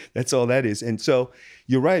 That's all that is. And so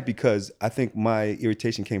you're right, because I think my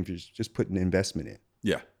irritation came from just putting investment in.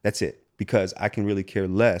 Yeah. That's it. Because I can really care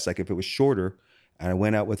less. Like, if it was shorter and I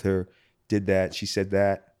went out with her, did that, she said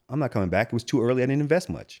that, I'm not coming back. It was too early. I didn't invest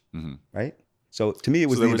much. Mm-hmm. Right? So to me, it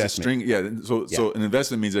was the investment. So an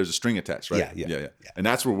investment means there's a string attached, right? Yeah. And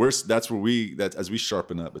that's where as we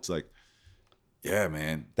sharpen up, it's like, yeah,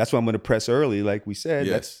 man. That's why I'm going to press early, like we said.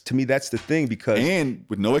 Yes. To me, that's the thing, because. And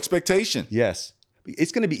with no expectation. Yes.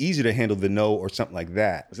 It's going to be easier to handle the no or something like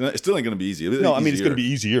that. It still ain't going to be easy. No, I mean, it's going to be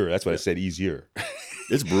easier. That's what I said, easier.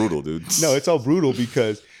 It's brutal, dude. No, it's all brutal,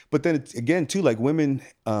 but then it's, again, too, like women,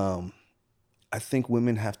 I think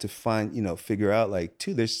women have to figure out, like,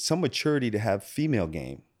 too, there's some maturity to have female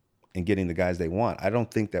game and getting the guys they want. I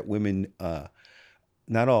don't think that women,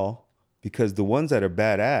 not all, because the ones that are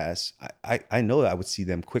badass, I know that I would see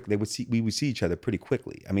them quick. We would see each other pretty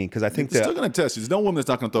quickly. I mean, because I think they're still going to test. There's no woman that's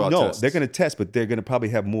not going to throw out tests. No, they're going to test, but they're going to probably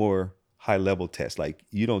have more high level tests. Like,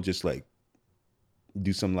 you don't just like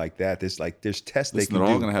do something like that. There's tests they can do. They're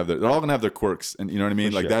all going to have their quirks, and you know what I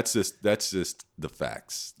mean. For like sure. that's just the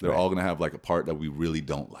facts. They're all going to have like a part that we really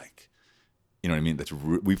don't like. You know what I mean? That's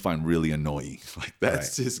we find really annoying. Like,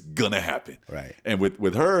 that's just gonna happen. Right. And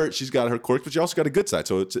with her, she's got her quirks, but she also got a good side.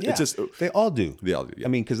 So it's just they all do. They all do. Yeah. I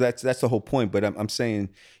mean, because that's the whole point. But I'm saying,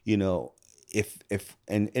 if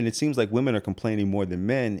and it seems like women are complaining more than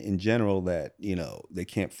men in general that they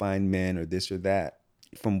can't find men or this or that.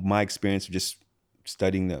 From my experience of just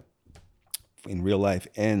studying in real life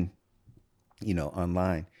and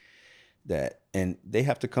online, and they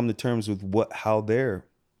have to come to terms with how they're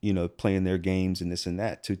playing their games and this and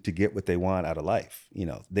that to get what they want out of life.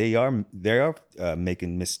 They are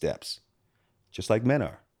making missteps, just like men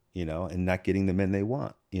are. and not getting the men they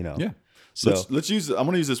want, Yeah. So Let's use. I'm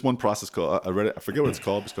going to use this one process called. I read it. I forget what it's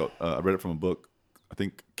called. It's called. I read it from a book. I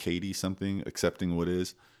think Katie something, accepting what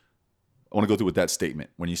is. I want to go through with that statement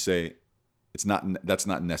when you say it's not. That's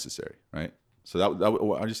not necessary, right?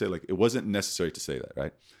 So I just say like it wasn't necessary to say that,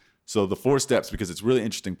 right? So the 4 steps, because it's a really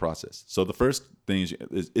interesting process. So the first thing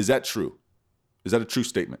is that true? Is that a true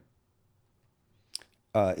statement?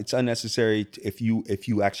 it's unnecessary if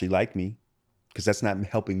you actually like me, because that's not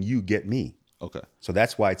helping you get me. Okay. So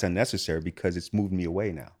that's why it's unnecessary, because it's moved me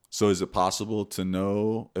away now. So is it possible to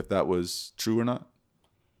know if that was true or not?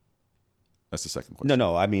 That's the second question.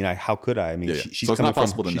 No. I mean, how could I? I mean, Yeah. she's So it's coming not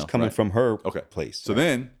possible from to she's know, coming right? from her Okay. place. So right?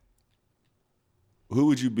 then, who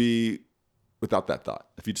would you be without that thought?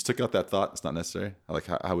 If you just took out that thought, it's not necessary.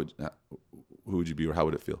 Who would you be, or how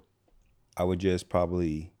would it feel? I would just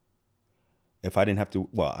probably, if I didn't have to,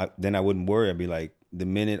 then I wouldn't worry. I'd be like, the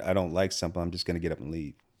minute I don't like something, I'm just gonna get up and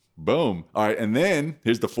leave. Boom. All right, and then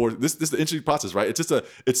here's the fourth. This is the interesting process, right?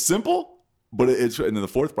 It's simple, but and then the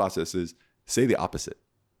fourth process is say the opposite,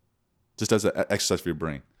 just as an exercise for your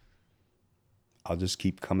brain. I'll just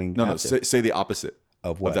keep coming. No, say the opposite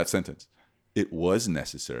Of what? of that sentence. It was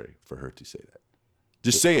necessary for her to say that.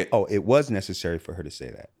 Just say it. Oh, it was necessary for her to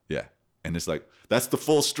say that. Yeah, and it's like that's the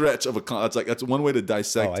full stretch of that's one way to Oh, I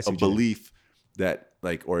dissect see a what you mean. belief that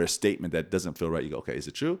or a statement that doesn't feel right. You go, okay, is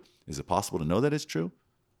it true? Is it possible to know that it's true?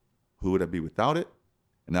 Who would I be without it?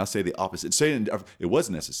 And now say the opposite. Say it was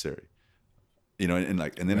necessary. And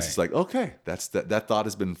then it's just like, okay, that thought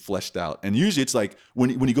has been fleshed out. And usually it's like when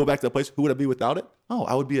you go back to that place, who would I be without it? Oh,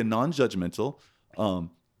 I would be a non-judgmental,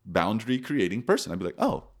 boundary creating person. I'd be like,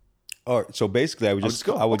 oh, Or so basically, I would just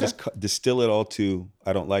go, just distill it all to,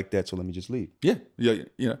 I don't like that, so let me just leave. yeah.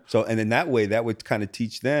 So, and then that way, that would kind of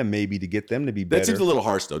teach them, maybe, to get them to be better. That seems a little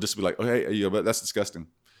harsh though. Just to be like, okay, but that's disgusting.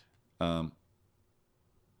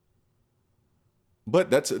 But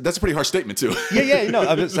that's a pretty harsh statement too.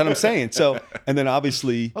 That's what I'm saying. So, and then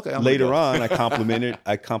obviously Okay, I'm later gonna on,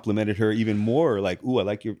 I complimented her even more, like, "Ooh, I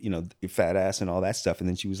like your fat ass and all that stuff." And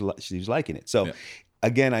then she was liking it. So, Yeah.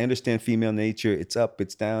 again, I understand female nature. It's up,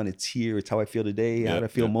 it's down, it's here. It's how I feel today, how I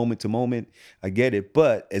feel moment to moment. I get it.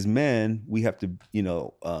 But as men, we have to,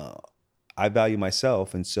 I value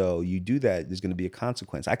myself, and so you do that, there's going to be a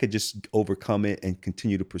consequence. I could just overcome it and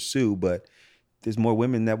continue to pursue, but there's more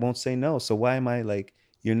women that won't say no. So why am I like,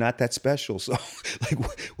 you're not that special? So like,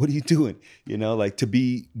 what are you doing? Like, to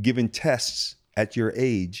be given tests at your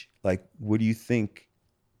age, like, where do you think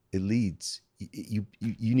it leads? You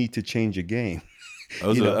need to change your game. That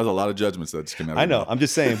was a lot of judgments that just came out. I know. I'm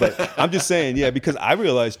just saying, yeah, because I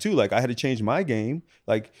realized too, like, I had to change my game.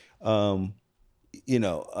 Like,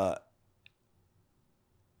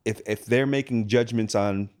 if they're making judgments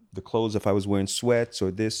on the clothes, if I was wearing sweats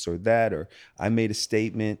or this or that, or I made a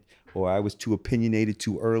statement, or I was too opinionated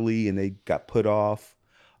too early and they got put off,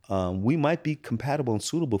 we might be compatible and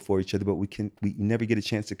suitable for each other, but we never get a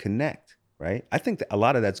chance to connect, right? I think that a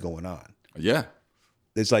lot of that's going on. Yeah.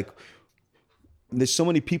 There's so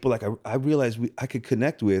many people like I realize I could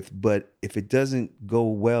connect with, but if it doesn't go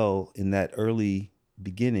well in that early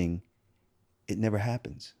beginning, it never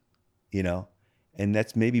happens, And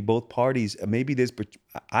that's maybe both parties. Maybe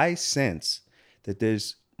I sense that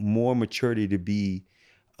there's more maturity to be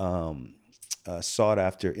sought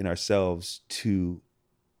after in ourselves to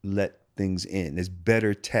let things in. There's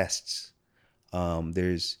better tests.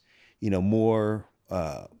 There's more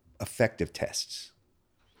effective tests.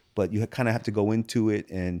 But you kind of have to go into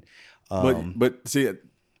it and. But see,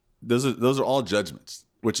 those are all judgments.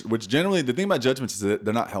 Which generally, the thing about judgments is that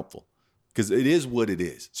they're not helpful. Because it is what it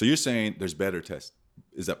is. So you're saying there's better tests.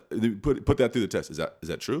 Is that put that through the test? Is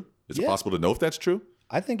that true? Is it possible to know if that's true?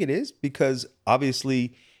 I think it is, because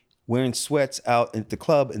obviously wearing sweats out at the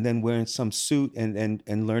club and then wearing some suit and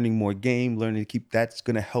learning more game, learning to keep, that's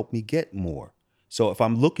going to help me get more. So if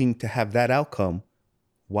I'm looking to have that outcome,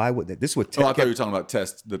 why would that? This would. I thought you were talking about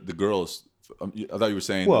tests. The girls. I thought you were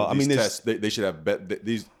saying. Well, these tests they should have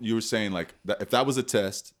these. You were saying like that, if that was a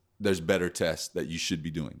test, there's better tests that you should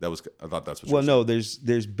be doing. I thought that's what you were saying. No,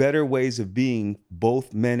 there's better ways of being,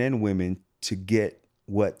 both men and women, to get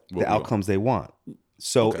what the outcomes they want.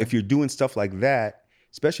 So if you're doing stuff like that,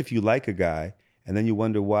 especially if you like a guy and then you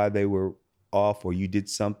wonder why they were off, or you did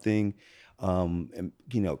something, and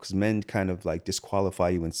because men kind of like disqualify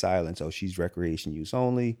you in silence. Oh, she's recreation use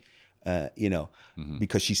only,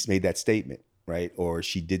 because she's made that statement, right? Or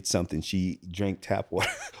she did something. She drank tap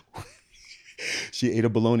water. She ate a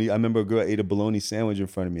bologna. I remember a girl ate a bologna sandwich in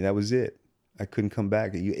front of me. That was it. I couldn't come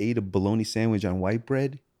back. You ate a bologna sandwich on white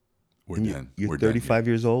bread? We're done. You're 35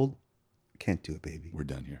 years old? Can't do it, baby. We're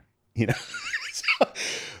done here.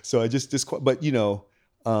 So I just but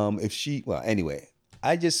if she, well, anyway,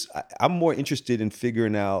 I'm more interested in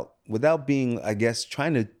figuring out without being, I guess,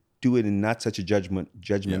 trying to do it in not such a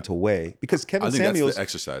judgmental way, because I think that's the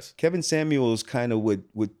exercise. Kevin Samuels kind of would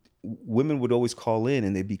women would always call in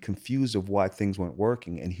and they'd be confused of why things weren't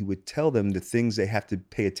working, and he would tell them the things they have to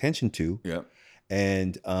pay attention to, Yeah.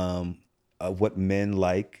 and what men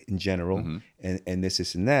like in general, and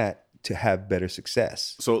this and that, to have better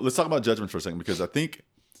success. So let's talk about judgment for a second, because I think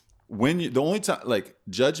the only time, like,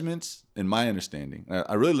 judgments, in my understanding,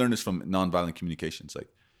 I really learned this from nonviolent communications. Like,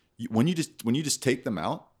 when you just take them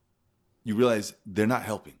out, you realize they're not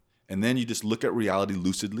helping, and then you just look at reality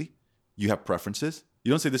lucidly. You have preferences.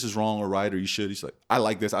 You don't say this is wrong or right or you should. You say, I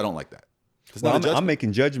like this. I don't like that. I'm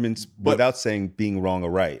making judgments without saying being wrong or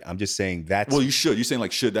right. I'm just saying that's... Well, you should. You're saying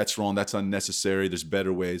like, should, that's wrong, that's unnecessary, there's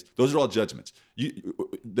better ways. Those are all judgments.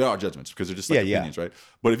 There are judgments because they're just like opinions, right?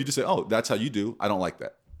 But if you just say, oh, that's how you do, I don't like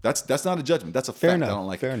that. That's not a judgment. That's a fact. Enough. I don't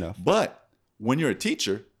like Fair it. enough. But when you're a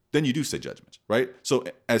teacher, then you do say judgments, right? So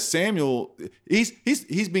as Samuel, he's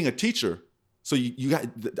being a teacher. So you got,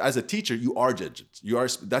 as a teacher, you are judgments.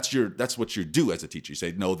 That's what you do as a teacher. You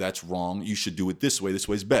say, no, that's wrong. You should do it this way. This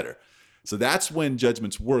way is better. So that's when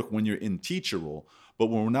judgments work, when you're in teacher role. But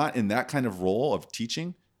when we're not in that kind of role of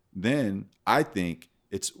teaching, then I think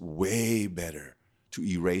it's way better to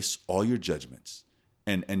erase all your judgments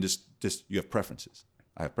and just you have preferences.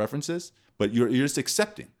 I have preferences, but you're just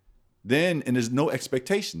accepting. Then, and there's no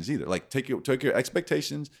expectations either. Like take your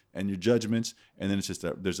expectations and your judgments, and then it's just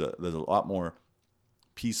there's a lot more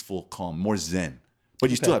peaceful, calm, more zen.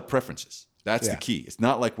 But you still have preferences. That's the key. It's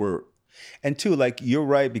not like we're... And two, like, you're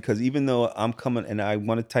right, because even though I'm coming and I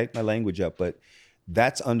want to tighten my language up, but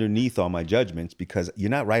that's underneath all my judgments, because you're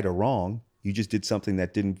not right or wrong. You just did something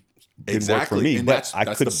that didn't work for me. And but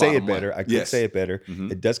I could say it better. Line. I could say it better.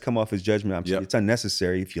 Mm-hmm. It does come off as judgment. It's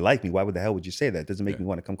unnecessary. If you like me, why would the hell would you say that? It doesn't make me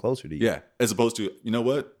want to come closer to you. Yeah. As opposed to, you know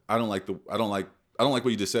what? I don't like what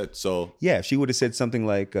you just said. So yeah, if she would have said something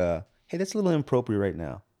like, hey, that's a little inappropriate right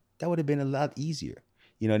now, that would have been a lot easier.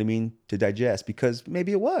 You know what I mean? To digest, because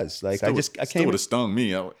maybe it was like, I still would have stung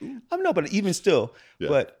me. I know, but even still,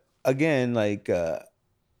 but again, like,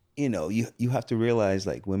 you have to realize,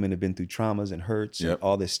 like, women have been through traumas and hurts and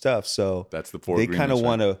all this stuff. So that's they kind of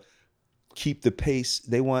want to keep the pace.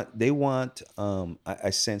 They want. I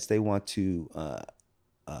sense they want to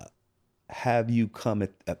have you come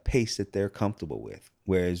at a pace that they're comfortable with,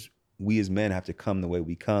 whereas we as men have to come the way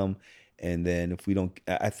we come. And then if we don't,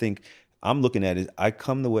 I think I'm looking at it, I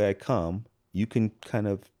come the way I come. You can kind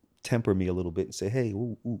of temper me a little bit and say, hey,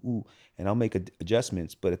 ooh, ooh, ooh, and I'll make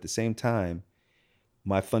adjustments. But at the same time,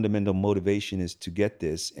 my fundamental motivation is to get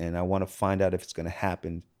this, and I want to find out if it's going to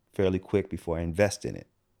happen fairly quick before I invest in it,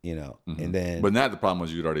 Mm-hmm. And then... But now the problem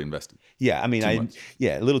was you'd already invested. Yeah, I mean,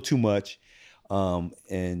 a little too much. I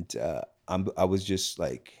was just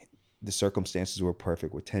like, the circumstances were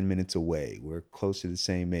perfect. We're 10 minutes away. We're close to the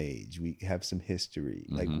same age. We have some history.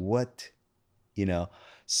 Like, what,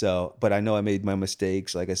 So, but I know I made my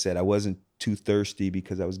mistakes. Like I said, I wasn't too thirsty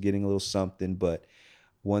because I was getting a little something. But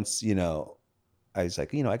once, I was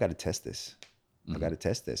like, I got to test this. I got to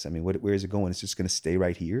test this. I mean, where is it going? It's just going to stay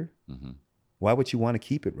right here? Mm-hmm. Why would you want to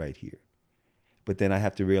keep it right here? But then I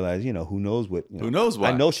have to realize, who knows what... who knows why?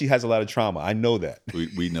 I know she has a lot of trauma. I know that.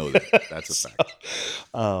 We know that. That's a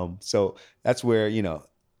fact. So that's where,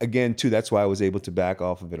 again, too, that's why I was able to back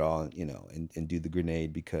off of it all, and do the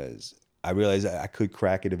grenade, because I realized I could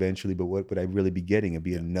crack it eventually, but what would I really be getting? It'd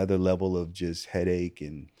be another level of just headache.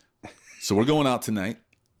 And so we're going out tonight.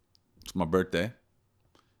 It's my birthday.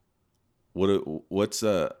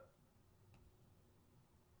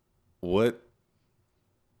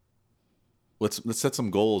 Let's set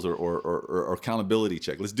some goals or accountability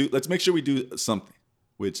check. Let's make sure we do something,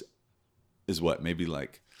 which is what, maybe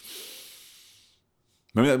like,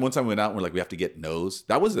 remember that one time we went out and we're like, we have to get no's.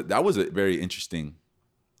 That was a very interesting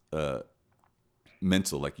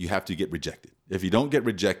mental, like, you have to get rejected. If you don't get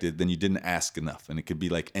rejected, then you didn't ask enough. And it could be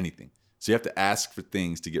like anything. So you have to ask for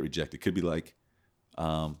things to get rejected. It could be like,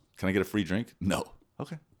 can I get a free drink? No.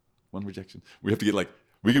 Okay. One rejection. We have to get like,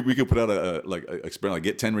 we could put out a experiment, like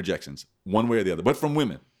get 10 rejections, one way or the other, but from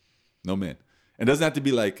women, no men. It doesn't have to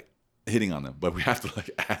be like hitting on them, but we have to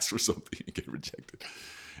like ask for something and get rejected.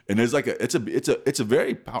 And there's like it's a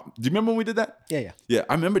very powerful. Do you remember when we did that? Yeah.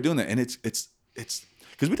 I remember doing that, and it's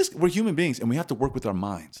because we're human beings, and we have to work with our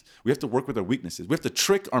minds. We have to work with our weaknesses. We have to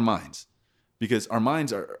trick our minds, because our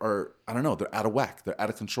minds are I don't know, they're out of whack, they're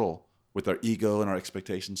out of control with our ego and our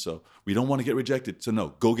expectations. So we don't want to get rejected. So no,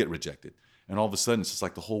 go get rejected. And all of a sudden, it's just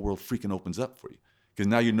like the whole world freaking opens up for you. Because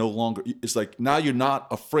now you're no longer, it's like now you're not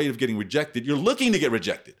afraid of getting rejected. You're looking to get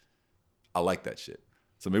rejected. I like that shit.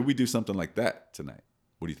 So maybe we do something like that tonight.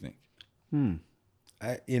 What do you think?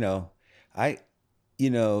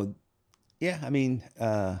 Yeah, I mean,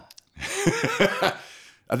 I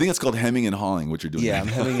think it's called hemming and hawing, what you're doing. yeah, right I'm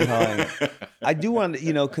now. hemming and hawing. I do want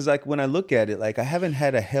to, because like when I look at it, like I haven't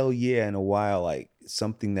had a hell yeah in a while, like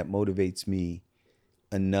something that motivates me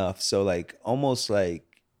enough. So like almost like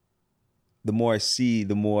the more I see,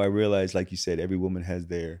 the more I realize, like you said, every woman has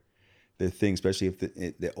their thing, especially if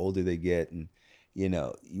the older they get, and you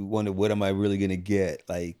wonder what am I really gonna get,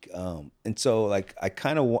 like, and so like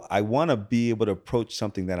I want to be able to approach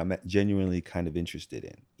something that I'm genuinely kind of interested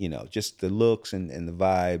in, just the looks and the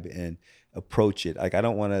vibe, and approach it. Like I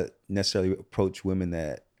don't want to necessarily approach women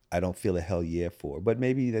that I don't feel a hell yeah for, but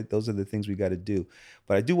maybe those are the things we got to do.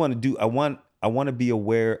 But I do want to do. I want to be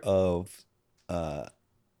aware of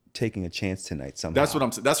taking a chance tonight somehow. That's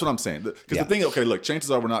what I'm saying. Because the thing, okay, look,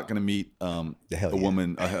 chances are we're not going to meet a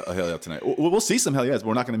woman a hell yeah tonight. We'll see some hell yeahs, but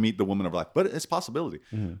we're not going to meet the woman of life. But it's a possibility.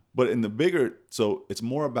 Mm-hmm. But in the bigger, so it's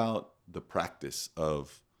more about the practice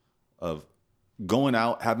of going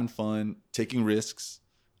out, having fun, taking risks,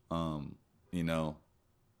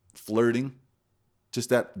 flirting. Just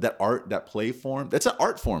that art, that play form. That's an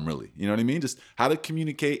art form, really. You know what I mean? Just how to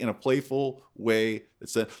communicate in a playful way.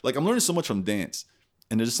 Like I'm learning so much from dance.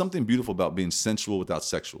 And there's something beautiful about being sensual without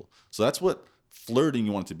sexual. So that's what flirting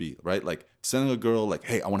you want it to be, right? Like sending a girl like,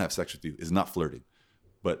 hey, I want to have sex with you is not flirting.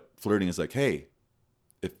 But flirting is like, hey,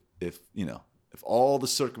 if all the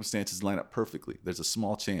circumstances line up perfectly, there's a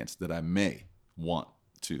small chance that I may want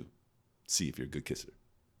to see if you're a good kisser.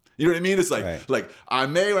 You know what I mean? It's like, right. Like I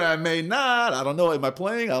may or I may not. I don't know. Am I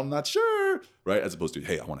playing? I'm not sure. Right? As opposed to,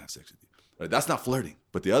 hey, I want to have sex with you. Right? That's not flirting.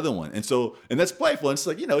 But the other one, and that's playful. And it's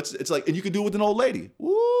like, it's like, and you can do it with an old lady.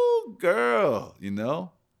 Woo, girl, in a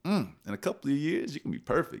couple of years, you can be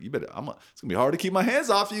perfect. You better, it's gonna be hard to keep my hands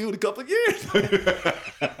off you in a couple of years.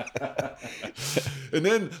 And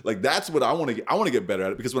then, like, that's what I want to get. I want to get better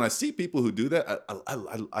at it, because when I see people who do that,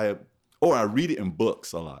 I read it in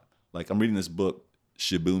books a lot. Like I'm reading this book,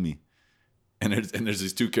 Shibumi, and there's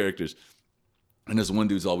these two characters, and there's one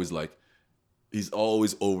dude's always like, he's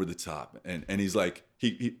always over the top, and he's like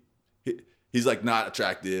he's like not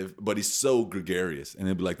attractive, but he's so gregarious. And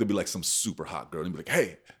there'll be like some super hot girl, and he'll be like,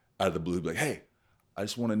 hey, out of the blue, he'll be like, hey, I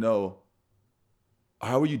just want to know,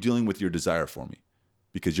 how are you dealing with your desire for me?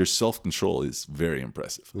 Because your self-control is very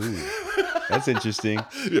impressive. Ooh, that's interesting.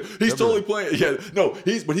 Yeah, he's totally playing. Yeah, no,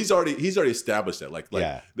 he's already established that. Like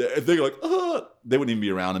yeah. If they're like, they wouldn't even be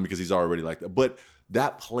around him because he's already like that. But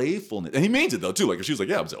that playfulness, and he means it though too. Like if she was like,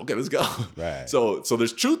 yeah, I'm like, okay, let's go. Right. So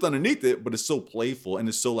there's truth underneath it, but it's so playful and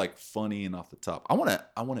it's so like funny and off the top. I want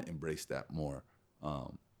to embrace that more,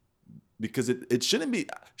 because it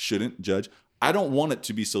shouldn't judge. I don't want it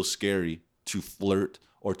to be so scary to flirt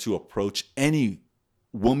or to approach any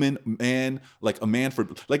woman, man, like a man for,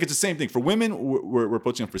 like, it's the same thing. For women, we're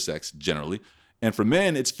approaching them for sex generally, and for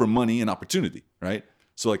men, it's for money and opportunity, right?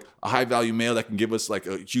 So like a high value male that can give us like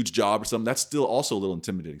a huge job or something, that's still also a little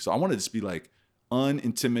intimidating. So I want to just be like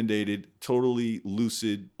unintimidated, totally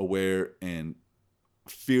lucid, aware, and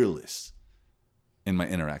fearless in my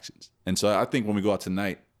interactions. And so I think when we go out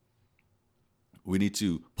tonight, we need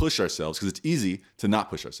to push ourselves, because it's easy to not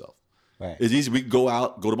push ourselves. Right. It's easy. We go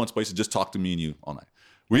out, go to a bunch of places, just talk to me and you all night.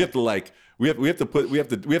 We have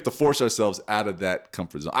to force ourselves out of that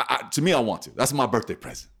comfort zone. To me, I want to. That's my birthday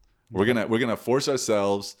present. We're gonna force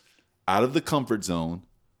ourselves out of the comfort zone,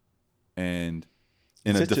 and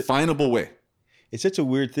in a definable way. It's such a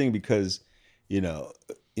weird thing, because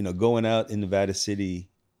going out in Nevada City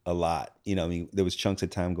a lot. I mean, there was chunks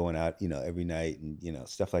of time going out, every night, and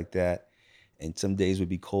stuff like that. And some days would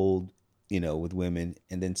be cold, with women,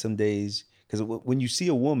 and then some days, because when you see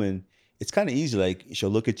a woman, it's kind of easy. Like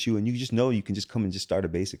she'll look at you, and you just know you can just come and just start a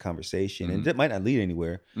basic conversation, and it might not lead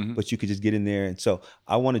anywhere, but you could just get in there. And so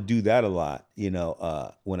I want to do that a lot,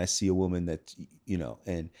 when I see a woman that,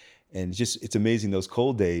 and it's amazing those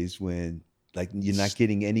cold days when like you're not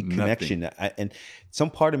getting any connection. And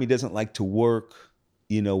some part of me doesn't like to work.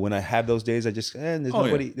 When I have those days, I just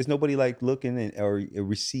there's nobody like looking or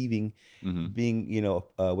receiving, being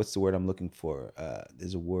what's the word I'm looking for?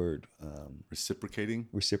 There's a word, reciprocating,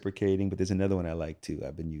 but there's another one I like too.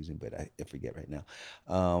 I've been using, but I forget right now.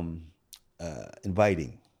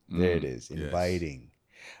 Inviting. There it is. Inviting.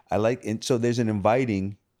 Yes. I like, and so there's an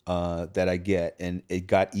inviting that I get, and it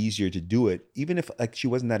got easier to do it. Even if like she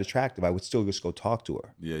wasn't that attractive, I would still just go talk to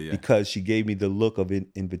her. Yeah. Because she gave me the look of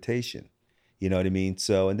invitation. You know what I mean?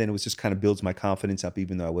 So, and then it was just kind of builds my confidence up,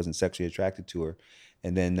 even though I wasn't sexually attracted to her.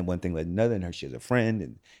 And then the one thing led to another, and she has a friend,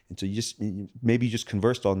 and so maybe you just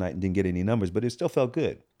conversed all night and didn't get any numbers, but it still felt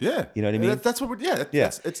good. Yeah, you know what I mean. That's what we're. Yeah,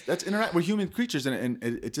 that's interact. We're human creatures, and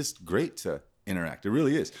it's just great to interact. It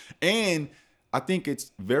really is, and I think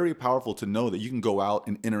it's very powerful to know that you can go out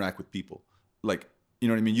and interact with people. Like, you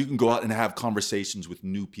know what I mean. You can go out and have conversations with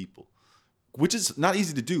new people, which is not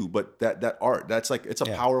easy to do, but that art, that's like, it's a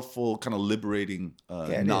powerful kind of liberating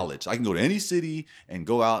knowledge. I can go to any city and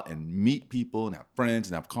go out and meet people and have friends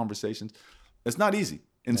and have conversations. It's not easy,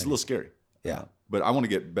 and it's a little scary. Yeah. But I want to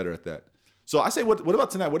get better at that. So I say, what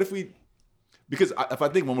about tonight? What if we, because if I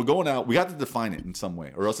think when we're going out, we have to define it in some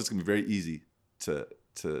way, or else it's gonna be very easy to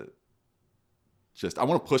just, I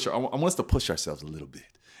want us to push ourselves a little bit.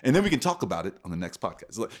 And then we can talk about it on the next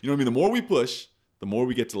podcast. You know what I mean? The more we push, the more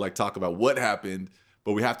we get to like talk about what happened,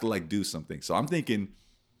 but we have to like do something. So I'm thinking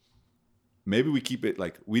maybe we keep it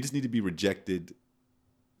like, we just need to be rejected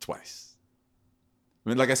twice. I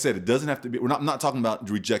mean, like I said, it doesn't have to be, I'm not talking about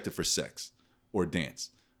rejected for sex or dance,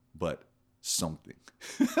 but something.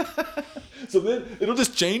 So then it'll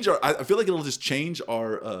just change I feel like it'll just change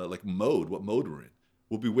our like mode, what mode we're in.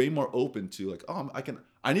 We'll be way more open to like, oh,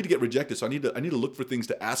 I need to get rejected, so I need to look for things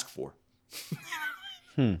to ask for.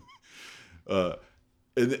 And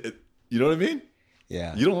you know what I mean?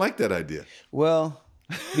 Yeah. You don't like that idea. Well,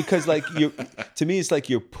 because like to me, it's like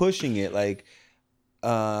you're pushing it. Like,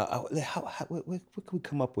 what could we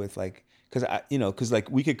come up with? Like, because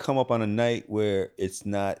like we could come up on a night where there's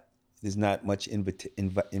not much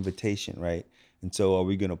invitation, right? And so are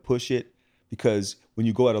we gonna push it? Because when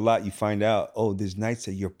you go out a lot, you find out, oh, there's nights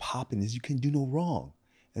that you're popping this, you can do no wrong,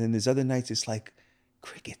 and then there's other nights it's like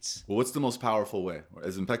crickets. Well, what's the most powerful way?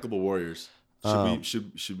 As impeccable warriors,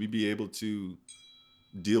 should we be able to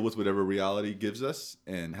deal with whatever reality gives us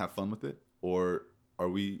and have fun with it, or are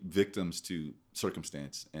we victims to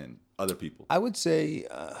circumstance and other people? I would say,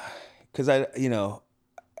 because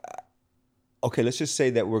okay, let's just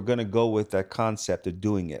say that we're going to go with that concept of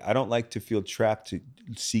doing it. I don't like to feel trapped to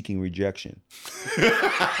seeking rejection.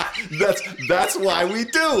 That's why we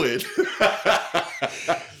do it.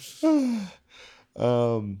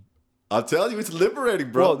 I'll tell you, it's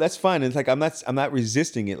liberating, bro. Well, that's fine. It's like I'm not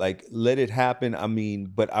resisting it. Like, let it happen. I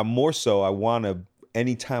mean, but I'm more so, I want to,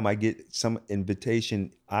 anytime I get some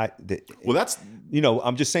invitation, I'm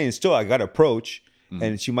just saying, still I got to approach. Mm-hmm.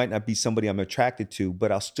 And she might not be somebody I'm attracted to,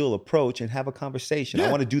 but I'll still approach and have a conversation. Yeah. I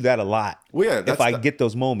want to do that a lot. Well, yeah, if I get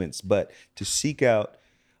those moments, but to seek out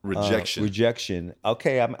rejection,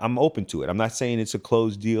 okay, I'm open to it. I'm not saying it's a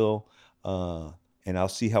closed deal, and I'll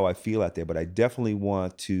see how I feel out there. But I definitely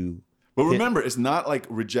want to. But remember, it's not like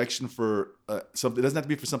rejection for something. It doesn't have to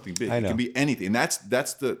be for something big. It can be anything, and that's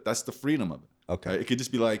the freedom of it. Okay, right? It could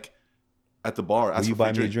just be like at the bar. Will you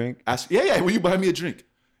buy me a drink? Will you buy me a drink?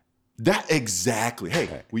 That exactly.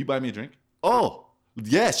 Hey, will you buy me a drink? Oh,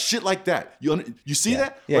 yes, shit like that. You see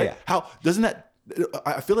that? Yeah, right? Yeah. How doesn't that?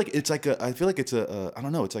 I feel like it's like I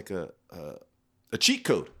don't know. It's like a cheat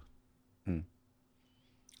code.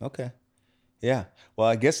 Okay. Yeah. Well,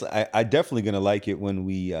 I guess I definitely gonna like it when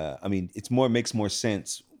we. Makes more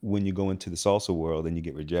sense when you go into the salsa world and you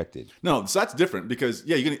get rejected. No, so that's different because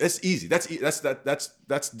that's easy. That's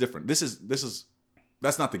different.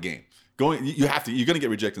 That's not the game. You're gonna get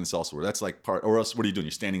rejected in the salsa world. That's like or else what are you doing?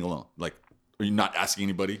 You're standing alone. Like, are you not asking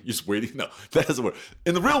anybody? You're just waiting? No, that doesn't work.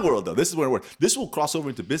 In the real world though, this is where it works. This will cross over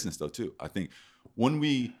into business though too. I think when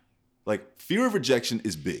we fear of rejection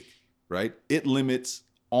is big, right? It limits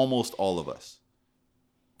almost all of us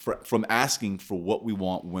from asking for what we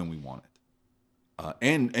want when we want it,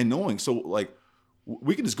 and knowing. So like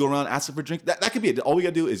we can just go around asking for a drink. That could be it. All we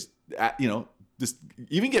gotta do is just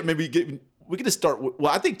even get. We can just start.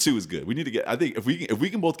 Well, I think 2 is good. We need to get. I think if we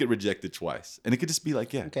can both get rejected twice, and it could just be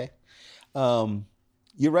like, yeah. Okay.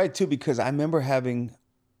 You're right too, because I remember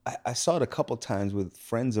I saw it a couple times with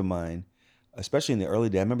friends of mine, especially in the early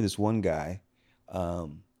days. I remember this one guy.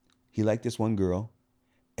 He liked this one girl,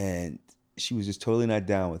 and she was just totally not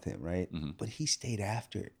down with him, right? Mm-hmm. But he stayed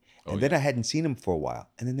after it. And then I hadn't seen him for a while,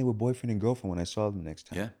 and then they were boyfriend and girlfriend when I saw them the next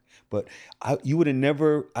time. Yeah. But I would have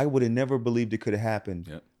never believed it could have happened.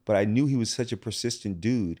 Yeah. But I knew he was such a persistent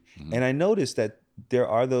dude. Mm-hmm. And I noticed that there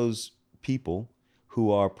are those people who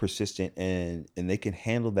are persistent and they can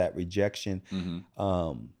handle that rejection. Mm-hmm.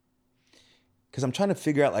 Because I'm trying to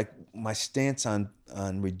figure out like my stance on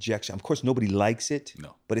rejection. Of course, nobody likes it.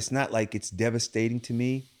 No. But it's not like it's devastating to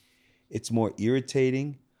me. It's more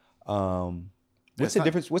irritating. What's the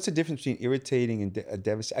difference? What's the difference between irritating and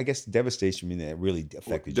devastating? I guess devastation mean that really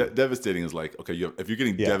affected you. Devastating is like, okay, if you're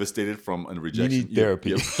getting devastated from a rejection, you need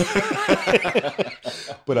therapy.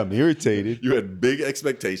 But I'm irritated. You had big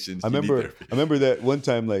expectations. I remember that one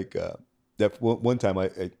time, like that one time.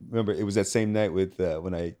 I remember it was that same night with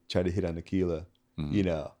when I tried to hit on Akila, you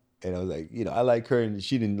know, and I was like, you know, I like her, and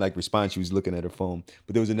she didn't like respond. She was looking at her phone.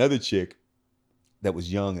 But there was another chick that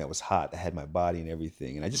was young, that was hot, that had my body and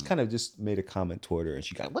everything. And I just kind of just made a comment toward her, and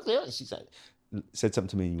she kind of, what the hell? She said something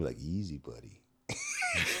to me, and you were like, easy, buddy.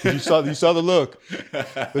 you saw the look.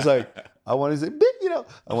 It was like, I wanted to say, you know,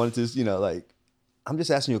 I wanted to, you know, like, I'm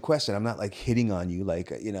just asking you a question. I'm not like hitting on you,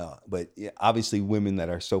 like, you know, but obviously women that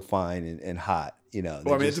are so fine and hot, you know.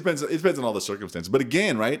 Well, I mean, it depends on all the circumstances. But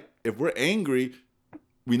again, right, if we're angry,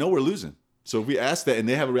 we know we're losing. So if we ask that and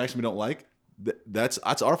they have a reaction we don't like, that's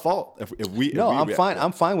our fault.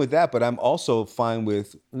 I'm fine with that, but I'm also fine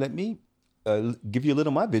with, let me give you a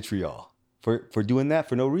little of my vitriol for doing that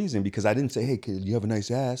for no reason, because I didn't say, hey, kid, you have a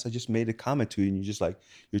nice ass. I just made a comment to you, and you're just like,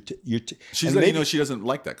 she's letting you know she doesn't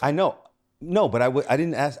like that comment. I know, no, but I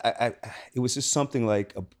didn't ask. It was just something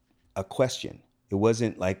like a question. It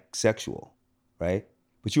wasn't like sexual, right?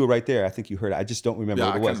 But you were right there. I think you heard it. I just don't remember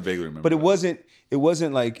what it was. I kind of vaguely remember. But it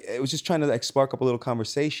wasn't like, it was just trying to like spark up a little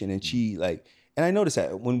conversation. And she like, and I noticed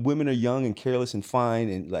that when women are young and careless and fine,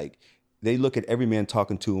 and like, they look at every man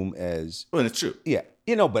talking to them as. Well, it's true. Yeah.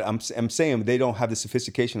 You know, but I'm saying they don't have the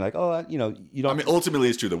sophistication like, oh, you know, you don't. I mean, ultimately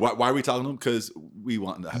it's true though. Why are we talking to them? Because we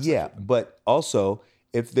want to have sex. But also,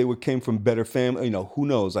 if they came from better family, you know, who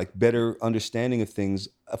knows, like better understanding of things.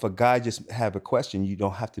 If a guy just have a question, you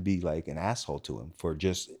don't have to be like an asshole to him for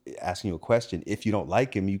just asking you a question. If you don't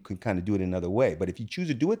like him, you can kind of do it another way. But if you choose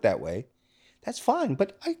to do it that way, that's fine.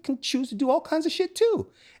 But I can choose to do all kinds of shit too,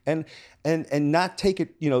 and not take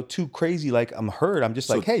it, you know, too crazy. Like I'm hurt. I'm just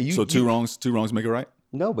like, hey, you. So two wrongs make a right.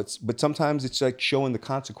 No, but sometimes it's like showing the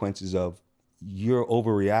consequences of you're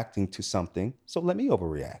overreacting to something. So let me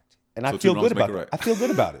overreact. And I feel good about it. I feel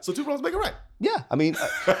good about it. So two wrongs make it right. Yeah, I mean,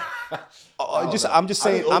 I'm just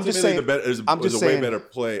saying. There's a way better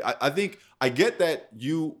play. I think I get that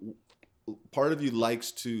part of you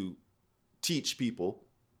likes to teach people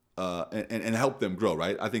and help them grow,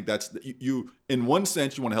 right? I think that's you. In one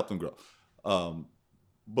sense, you want to help them grow,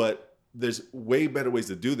 but there's way better ways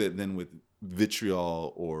to do that than with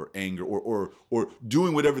vitriol or anger or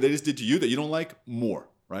doing whatever they just did to you that you don't like more,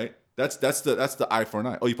 right? That's the eye for an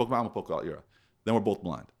eye. Oh, you poke my eye, I'm gonna poke out your eye. Then we're both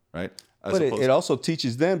blind, right? But it also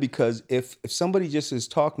teaches them, because if somebody just is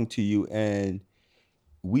talking to you, and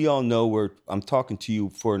we all know I'm talking to you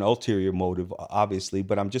for an ulterior motive, obviously,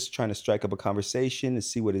 but I'm just trying to strike up a conversation and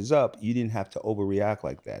see what is up. You didn't have to overreact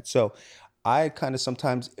like that. So I kind of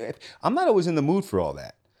sometimes, I'm not always in the mood for all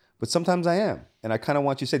that, but sometimes I am. And I kind of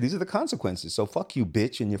want you to say, these are the consequences. So fuck you,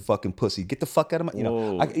 bitch, and your fucking pussy. Get the fuck out of my,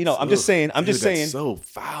 I'm just saying. That's so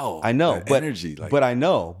foul. I know, but energy, but I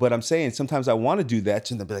know, but I'm saying sometimes I want to do that,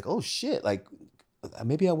 and they'll be like, oh shit, like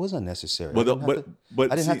maybe I was unnecessary. But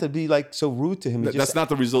I didn't have to be like so rude to him. That's not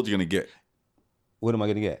the result you're gonna get. What am I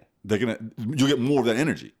gonna get? You'll get more of that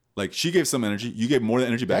energy. Like she gave some energy, you gave more of that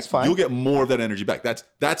energy back. That's fine. You'll get more of that energy back. That's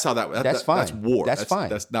how that. That's fine. That's war. That's fine.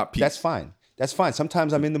 That's not peace. That's fine. That's fine.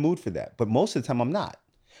 Sometimes I'm in the mood for that, but most of the time I'm not.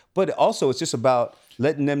 But also, it's just about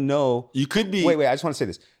letting them know. You could be. Wait. I just want to say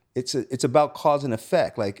this. It's about cause and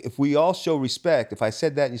effect. Like if we all show respect. If I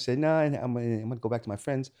said that and you said, "No, I'm gonna go back to my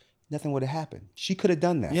friends," nothing would have happened. She could have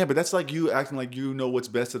done that. Yeah, but that's like you acting like you know what's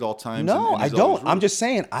best at all times. No, I don't. I'm just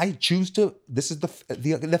saying I choose to. This is the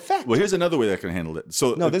fact. Well, here's another way that I can handle it.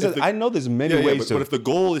 So no, I know there's many ways. But if the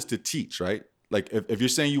goal is to teach, right? Like if you're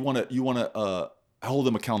saying you want to hold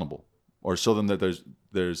them accountable or show them that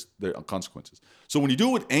there are consequences. So when you do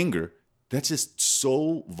it with anger, that's just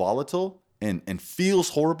so volatile and feels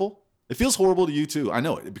horrible. It feels horrible to you too. I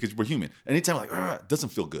know it because we're human. Anytime we're like, it doesn't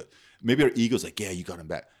feel good. Maybe our ego's like, yeah, you got him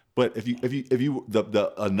back. But if you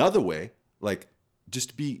the another way, like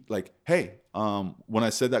just be like, hey, when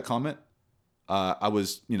I said that comment, I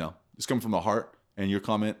was, it's coming from the heart, and your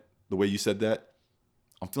comment, the way you said that,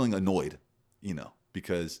 I'm feeling annoyed,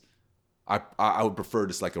 because I would prefer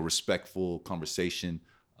just like a respectful conversation.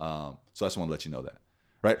 So I just want to let you know that,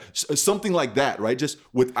 right? Something like that, right? Just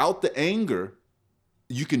without the anger,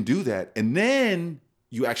 you can do that, and then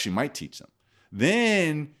you actually might teach them.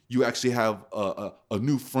 Then you actually have a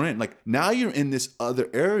new friend. Like now you're in this other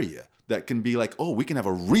area that can be like, oh, we can have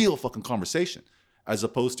a real fucking conversation, as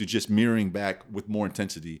opposed to just mirroring back with more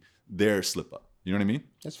intensity their slip up. You know what I mean?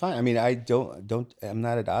 That's fine. I mean, I'm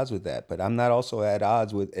not at odds with that, but I'm not also at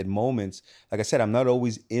odds with at moments. Like I said, I'm not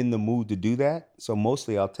always in the mood to do that. So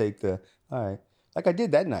mostly I'll take all right, like I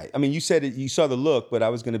did that night. I mean, you said it, you saw the look, but I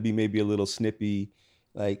was going to be maybe a little snippy,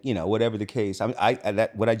 like, you know, whatever the case. I mean,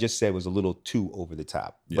 that what I just said was a little too over the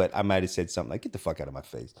top, but I might have said something like, "Get the fuck out of my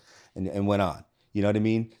face," and went on. You know what I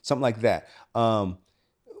mean? Something like that.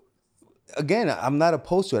 Again, I'm not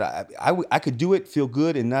opposed to it. I could do it, feel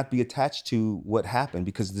good, and not be attached to what happened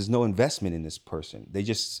because there's no investment in this person. They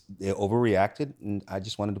overreacted, and I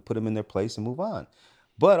just wanted to put them in their place and move on.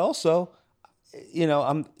 But also, you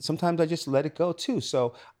know, sometimes I just let it go too.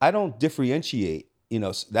 So I don't differentiate. You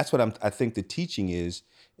know, that's what I think the teaching is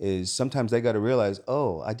sometimes they got to realize,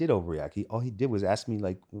 oh, I did overreact. All he did was ask me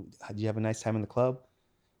like, did you have a nice time in the club?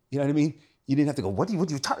 You know what I mean? You didn't have to go, what do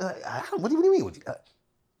you talk? What do you mean?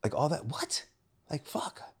 Like all that, what? Like,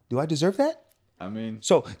 fuck, do I deserve that? I mean,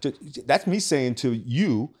 so that's me saying to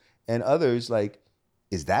you and others, like,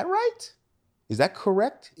 is that right? Is that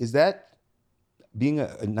correct? Is that being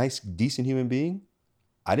a nice, decent human being?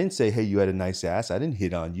 I didn't say, hey, you had a nice ass. I didn't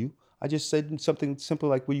hit on you. I just said something simple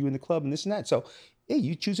like, were you in the club and this and that? So, hey,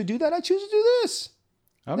 you choose to do that. I choose to do this.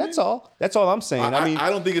 That's all. That's all I'm saying. I mean, I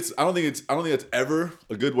don't think it's ever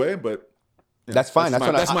a good way, but. Yeah, that's fine.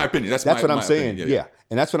 That's my opinion. That's what I'm saying. Opinion. Yeah.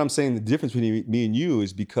 And that's what I'm saying. The difference between me and you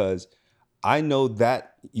is because I know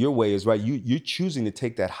that your way is right. You're choosing to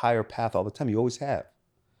take that higher path all the time. You always have,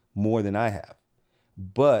 more than I have.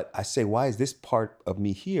 But I say, why is this part of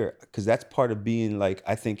me here? Because that's part of being like,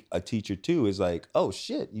 I think a teacher too is like, oh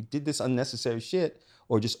shit, you did this unnecessary shit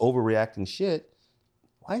or just overreacting shit.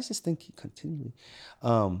 Why is this thing keep continuing?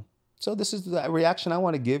 So this is the reaction I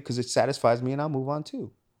want to give because it satisfies me and I'll move on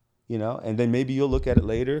too. You know, and then maybe you'll look at it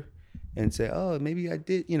later and say, oh, maybe I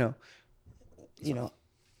did, you know,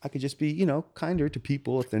 I could just be, you know, kinder to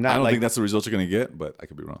people if they're not. I don't think that's the result you're going to get, but I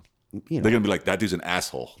could be wrong. You know, they're going to be like, that dude's an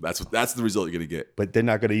asshole. That's the result you're going to get. But they're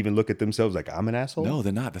not going to even look at themselves like, I'm an asshole? No,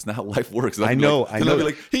 they're not. That's not how life works. I know. They're not be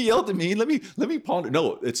like, he yelled at me. Let me ponder.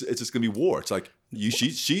 No, it's just going to be war. It's like,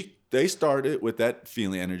 they started with that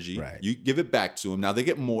feeling energy. Right. You give it back to them. Now they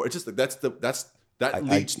get more. It's just like, that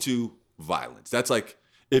leads to violence. That's like,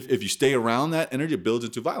 if you stay around that energy, it builds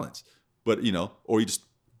into violence. But, you know, or you just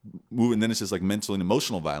move and then it's just like mental and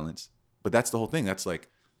emotional violence. But that's the whole thing. That's like,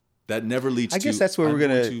 that never leads to. I guess that's where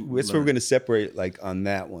we're gonna separate like on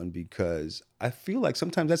that one because I feel like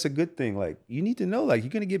sometimes that's a good thing. Like you need to know, like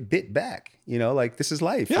you're gonna get bit back. You know, like this is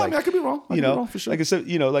life. Yeah, like, I mean, I could be wrong. I could be wrong for sure. Like I said,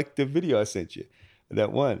 you know, like the video I sent you,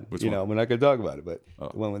 that one. Which one? We're not gonna talk about it, but the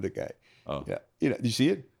one with the guy. Oh, yeah. You know, did you see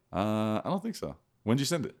it? I don't think so. When did you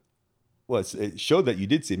send it? Well, it showed that you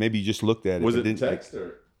did see it. Maybe you just looked at it. Was it text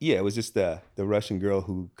or? Yeah, it was just the Russian girl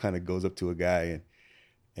who kind of goes up to a guy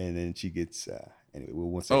and then she gets anyway. We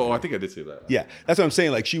won't say. Oh, I think I did see that. Yeah, that's what I'm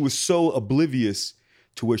saying. Like she was so oblivious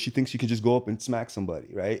to where she thinks she can just go up and smack somebody,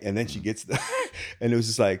 right? And then she gets and it was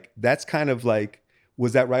just like that's kind of like,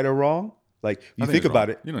 was that right or wrong? Like you think about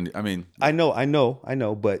it. You know, I mean, I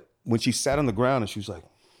know. But when she sat on the ground and she was like.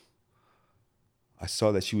 I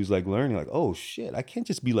saw that she was like learning, like, oh shit, I can't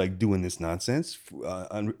just be like doing this nonsense,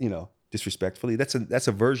 you know, disrespectfully. That's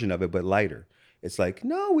a version of it, but lighter. It's like,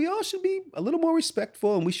 no, we all should be a little more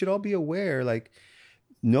respectful, and we should all be aware, like,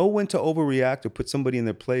 know when to overreact or put somebody in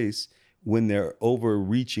their place when they're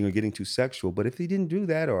overreaching or getting too sexual. But if they didn't do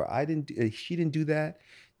that, or she didn't do that,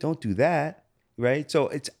 don't do that, right? So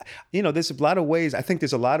it's, you know, there's a lot of ways. I think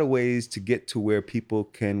there's a lot of ways to get to where people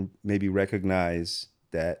can maybe recognize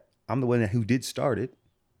that. I'm the one who did start it,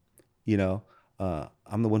 you know.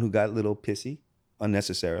 I'm the one who got a little pissy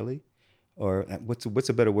unnecessarily, or what's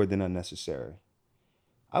a better word than unnecessary?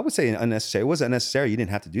 I would say unnecessary. It wasn't unnecessary. You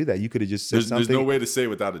didn't have to do that. You could have just said something. There's no way to say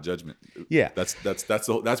without a judgment. Yeah, that's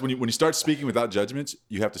when you start speaking without judgments,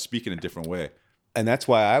 you have to speak in a different way. And that's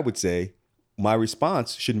why I would say my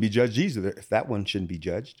response shouldn't be judged either. If that one shouldn't be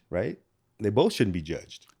judged, right? They both shouldn't be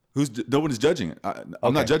judged. No one is judging it.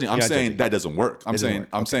 I'm not judging. I'm saying that doesn't work. I'm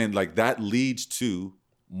saying like that leads to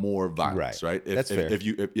more violence, right? That's fair. If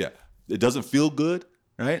it doesn't feel good,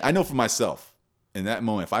 right? I know for myself in that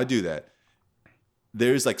moment, if I do that,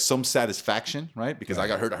 there's like some satisfaction, right? Because I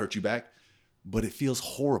got hurt, I hurt you back, but it feels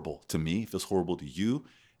horrible to me. It feels horrible to you.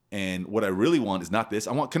 And what I really want is not this.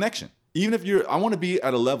 I want connection. Even if I want to be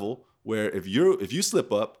at a level where if you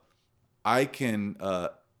slip up, I can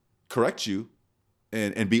correct you.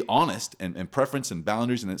 And be honest and preference and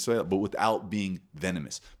boundaries and so, but without being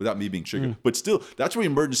venomous, without me being triggered. But still, that's where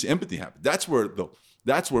emergency empathy happens. That's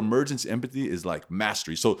where emergency empathy is like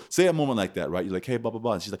mastery. So say a moment like that, right? You're like, hey, blah blah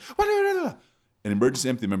blah, and she's like, what? And emergency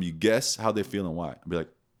empathy. Remember, you guess how they feel and why. I'd be like,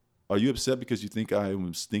 are you upset because you think I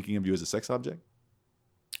was thinking of you as a sex object?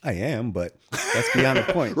 I am, but that's beyond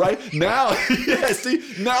the point. Right now, yeah. See,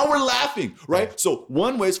 now we're laughing, right? So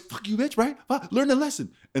one way is "fuck you, bitch," right? Learn the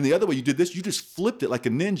lesson, and the other way you did this, you just flipped it like a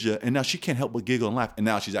ninja, and now she can't help but giggle and laugh, and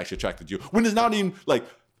now she's actually attracted to you. When it's not even like,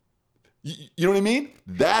 you know what I mean?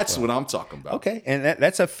 That's what I'm talking about. Okay, and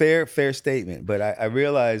that's a fair statement. But I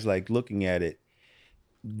realize, like, looking at it,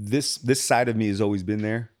 this side of me has always been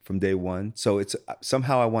there from day one. So it's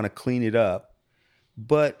somehow I want to clean it up,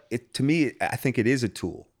 but to me, I think it is a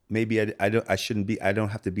tool. Maybe I don't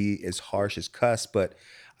have to be as harsh as cuss, but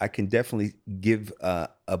I can definitely give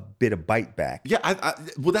a bit of bite back. Yeah,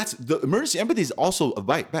 well, that's the emergency empathy is also a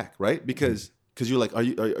bite back, right? Because you're like,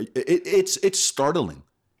 it's startling.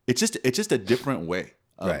 It's just a different way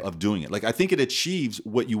of doing it. Like, I think it achieves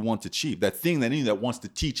what you want to achieve. That thing that wants to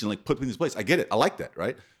teach and like put in this place. I get it. I like that,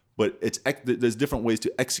 right? But there's different ways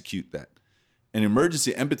to execute that. And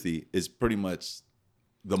emergency empathy is pretty much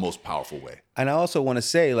the most powerful way. And I also want to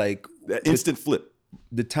say, like, that instant flip.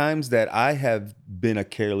 The times that I have been a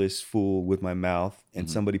careless fool with my mouth and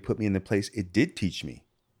somebody put me in the place, it did teach me.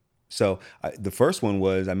 So the first one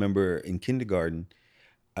was, I remember in kindergarten,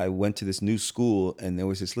 I went to this new school and there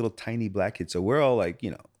was this little tiny black kid. So we're all like,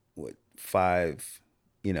 5,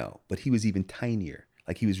 but he was even tinier.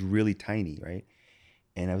 Like, he was really tiny, right?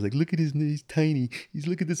 And I was like, look at he's tiny.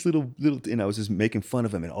 Look at this little, and I was just making fun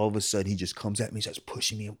of him. And all of a sudden he just comes at me, starts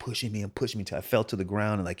pushing me and pushing me and pushing me until I fell to the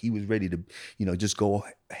ground. And like, he was ready to, just go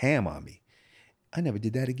ham on me. I never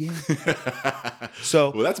did that again.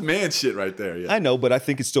 So, well, that's man shit right there. Yeah, I know, but I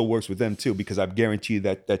think it still works with them too, because I guarantee you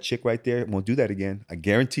that chick right there won't do that again. I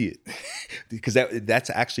guarantee it, because that's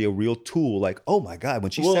actually a real tool. Like, oh my God,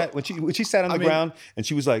 when she sat on the ground and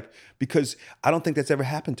she was like, because I don't think that's ever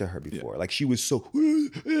happened to her before. Yeah. Like, she was so,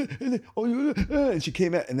 and she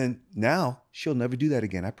came out, and then now she'll never do that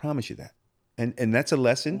again. I promise you that. And that's a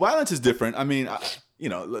lesson. Violence is different. I mean,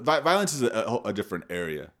 violence is a different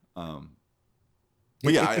area.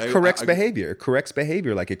 But yeah, it corrects behavior. It corrects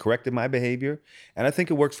behavior. Like, it corrected my behavior. And I think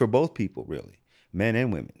it works for both people, really, men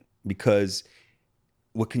and women. Because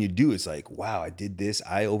what can you do? It's like, wow, I did this.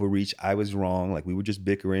 I overreached. I was wrong. Like, we were just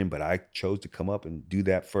bickering, but I chose to come up and do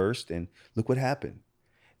that first. And look what happened.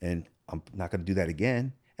 And I'm not going to do that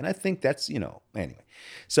again. And I think that's, anyway.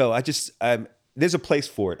 So there's a place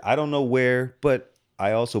for it. I don't know where, but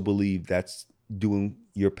I also believe that's doing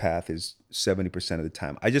your path is 70% of the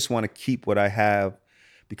time. I just want to keep what I have,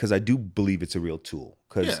 because I do believe it's a real tool.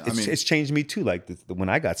 Because it's changed me too. Like, when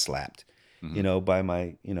I got slapped, by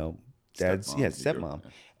my, dad's stepmom.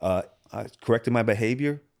 I corrected my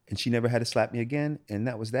behavior, and she never had to slap me again. And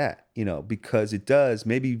that was that, because it does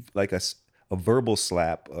maybe like a verbal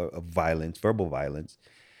slap of violence, verbal violence.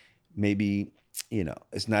 Maybe,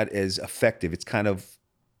 it's not as effective. It's kind of,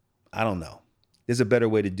 I don't know. There's a better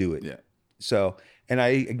way to do it. Yeah. So, and I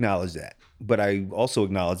acknowledge that, but I also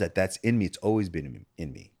acknowledge that that's in me. It's always been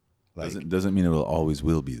in me. Like, doesn't mean it always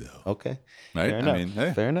will be, though. Okay. Right. Fair enough. I mean,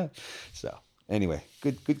 hey. Fair enough. So anyway,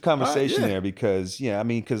 good conversation there, because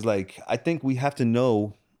like, I think we have to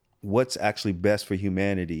know what's actually best for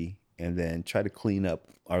humanity, and then try to clean up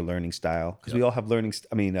our learning style, because we all have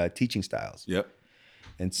teaching styles. Yep.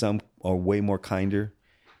 And some are way more kinder.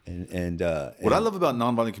 And what I love about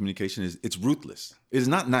nonviolent communication is it's ruthless. It is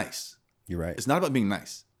not nice. You're right. It's not about being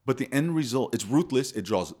nice, but the end result, it's ruthless. It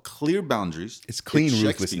draws clear boundaries. It's clean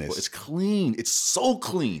ruthlessness. People. It's clean. It's so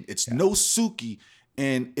clean. It's no Suki,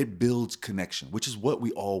 and it builds connection, which is what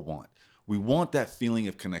we all want. We want that feeling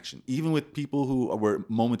of connection, even with people who we're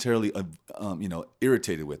momentarily,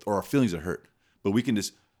 irritated with, or our feelings are hurt. But we can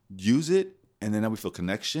just use it, and then now we feel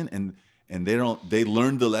connection, and they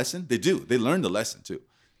learn the lesson. They do. They learn the lesson too.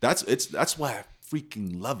 That's why I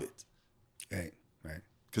freaking love it. Right.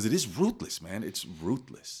 Because it is ruthless, man. It's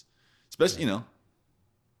ruthless. Especially,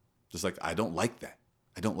 just like, I don't like that.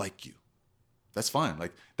 I don't like you. That's fine.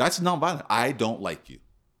 Like, that's nonviolent. I don't like you.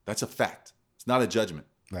 That's a fact. It's not a judgment.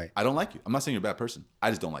 Right. I don't like you. I'm not saying you're a bad person. I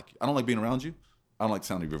just don't like you. I don't like being around you. I don't like the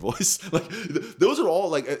sound of your voice. Like, those are all,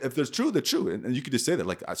 like, if they're true, they're true. And you could just say that.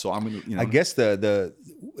 Like, so I'm going to, I guess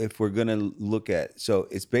if we're going to look at, so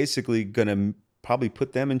it's basically going to probably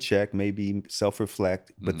put them in check, maybe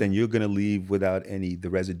self-reflect, but then you're going to leave without the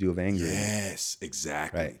residue of anger. Yes,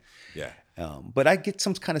 exactly. Right. Yeah. But I get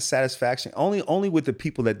some kind of satisfaction only with the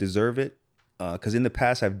people that deserve it. Because in the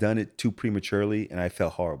past I've done it too prematurely and I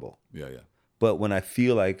felt horrible. Yeah. But when I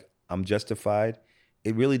feel like I'm justified,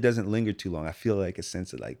 it really doesn't linger too long. I feel like a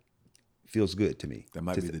sense of, like, feels good to me. That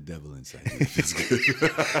might be the devil inside you. It feels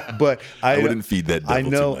good. But I wouldn't feed that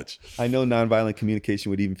devil too much. I know nonviolent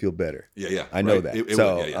communication would even feel better. Yeah. I know that.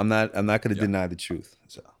 So would, yeah. I'm not going to deny the truth.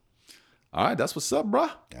 So. All right, that's what's up, bro. All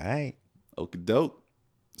right. Okie doke.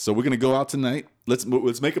 So we're gonna go out tonight. Let's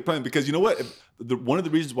make a plan, because you know what? One of the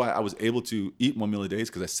reasons why I was able to eat one meal a day is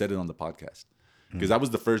because I said it on the podcast. Because that was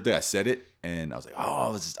the first day I said it, and I was like,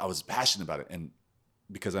 oh, I was passionate about it, and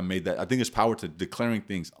because I made that, I think there's power to declaring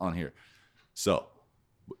things on here. So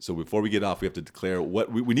before we get off, we have to declare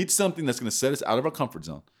what we need, something that's going to set us out of our comfort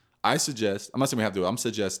zone. I suggest, I'm not saying we have to, I'm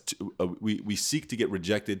suggest we seek to get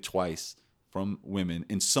rejected twice from women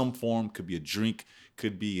in some form. Could be a drink,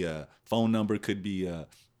 could be a phone number, could be a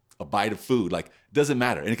bite of food. Like, it doesn't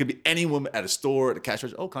matter. And it could be any woman at a store, at a cash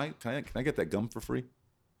register. Oh, can I get that gum for free?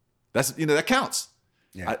 That's, that counts.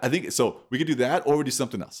 Yeah. I think so. We could do that, or we do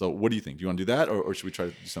something else. So what do you think? Do you want to do that, or should we try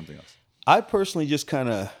to do something else? I personally just kind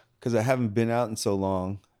of, because I haven't been out in so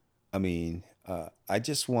long, I mean, I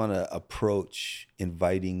just want to approach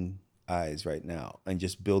inviting eyes right now and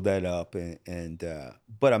just build that up.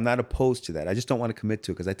 But I'm not opposed to that. I just don't want to commit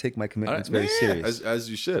to it because I take my commitments very serious. As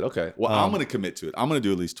you should. Okay. Well, I'm going to commit to it. I'm going to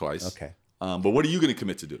do at least twice. Okay. But what are you going to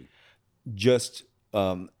commit to doing? Just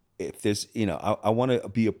if there's, I want to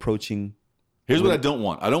be approaching. Here's what I don't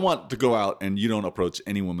want. I don't want to go out and you don't approach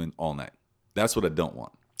any woman all night. That's what I don't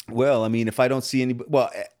want. Well, I mean, if I don't see anybody,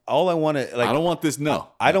 all I want to, I don't want this. No,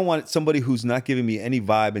 I don't want somebody who's not giving me any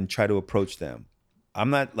vibe and try to approach them. I'm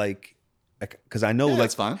not because I know,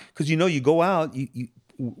 that's fine. Because you go out, you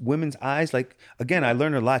women's eyes. Like, again, I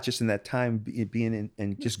learned a lot just in that time being in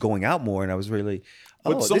and just going out more, and I was really.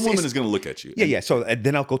 But some woman is going to look at you. Yeah. So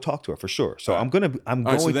then I'll go talk to her for sure. So I'm going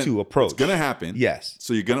to approach. It's going to happen. Yes.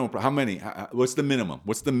 So you're going to. How many? What's the minimum?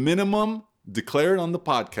 What's the minimum declared on the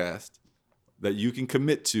podcast that you can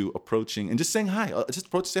commit to approaching and just saying hi? Just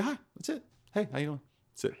approach, say hi. That's it. Hey, how you doing?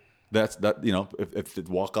 That's it. That's that. If it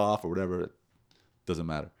walk off or whatever, it doesn't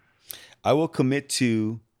matter. I will commit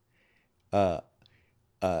to the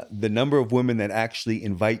number of women that actually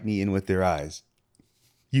invite me in with their eyes.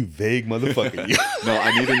 You vague motherfucker. No,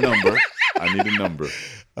 I need a number.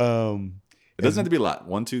 It doesn't have to be a lot.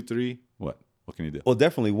 1, 2, 3. What can you do? Well,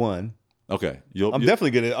 definitely one. Okay.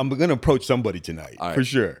 I'm gonna approach somebody tonight for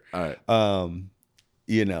sure. All right.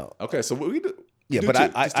 Okay. So what we do? Yeah, but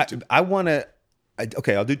I want to.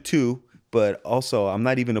 Okay, I'll do 2. But also, I'm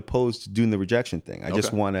not even opposed to doing the rejection thing. I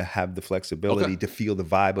just want to have the flexibility to feel the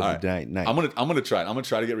vibe of the night. I'm gonna try it. I'm gonna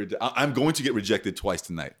try to get rejected. I'm going to get rejected twice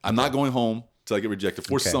tonight. I'm not going home till I get rejected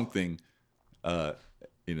for something. All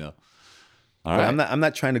right. I'm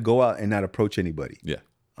not trying to go out and not approach anybody. Yeah.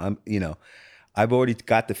 I've already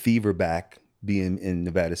got the fever back being in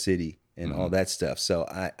Nevada City and all that stuff. So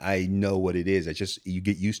I know what it is. You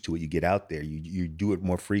get used to it. You get out there. You do it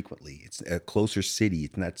more frequently. It's a closer city.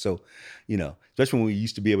 It's not so, especially when we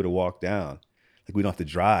used to be able to walk down. Like, we don't have to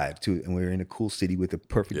drive to, and we're in a cool city with a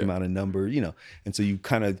perfect amount of number, And so you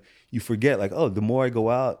forget, like, oh, the more I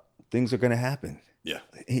go out, things are going to happen. Yeah.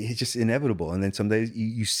 It's just inevitable. And then some days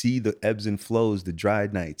you see the ebbs and flows, the dry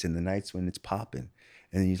nights and the nights when it's popping.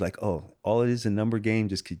 And he's like, oh, all it is a number game.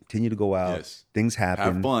 Just continue to go out. Yes. Things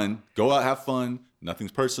happen. Have fun. Go out, have fun.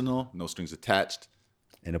 Nothing's personal. No strings attached.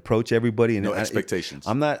 And approach everybody. And no expectations.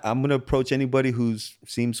 I'm going to approach anybody who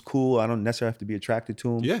seems cool. I don't necessarily have to be attracted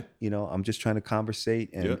to them. Yeah. I'm just trying to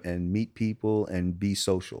conversate and meet people and be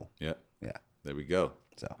social. Yeah. Yeah. There we go.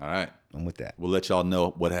 So, all right. I'm with that. We'll let y'all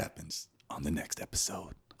know what happens on the next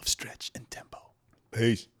episode of Stretch and Tempo.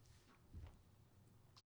 Peace.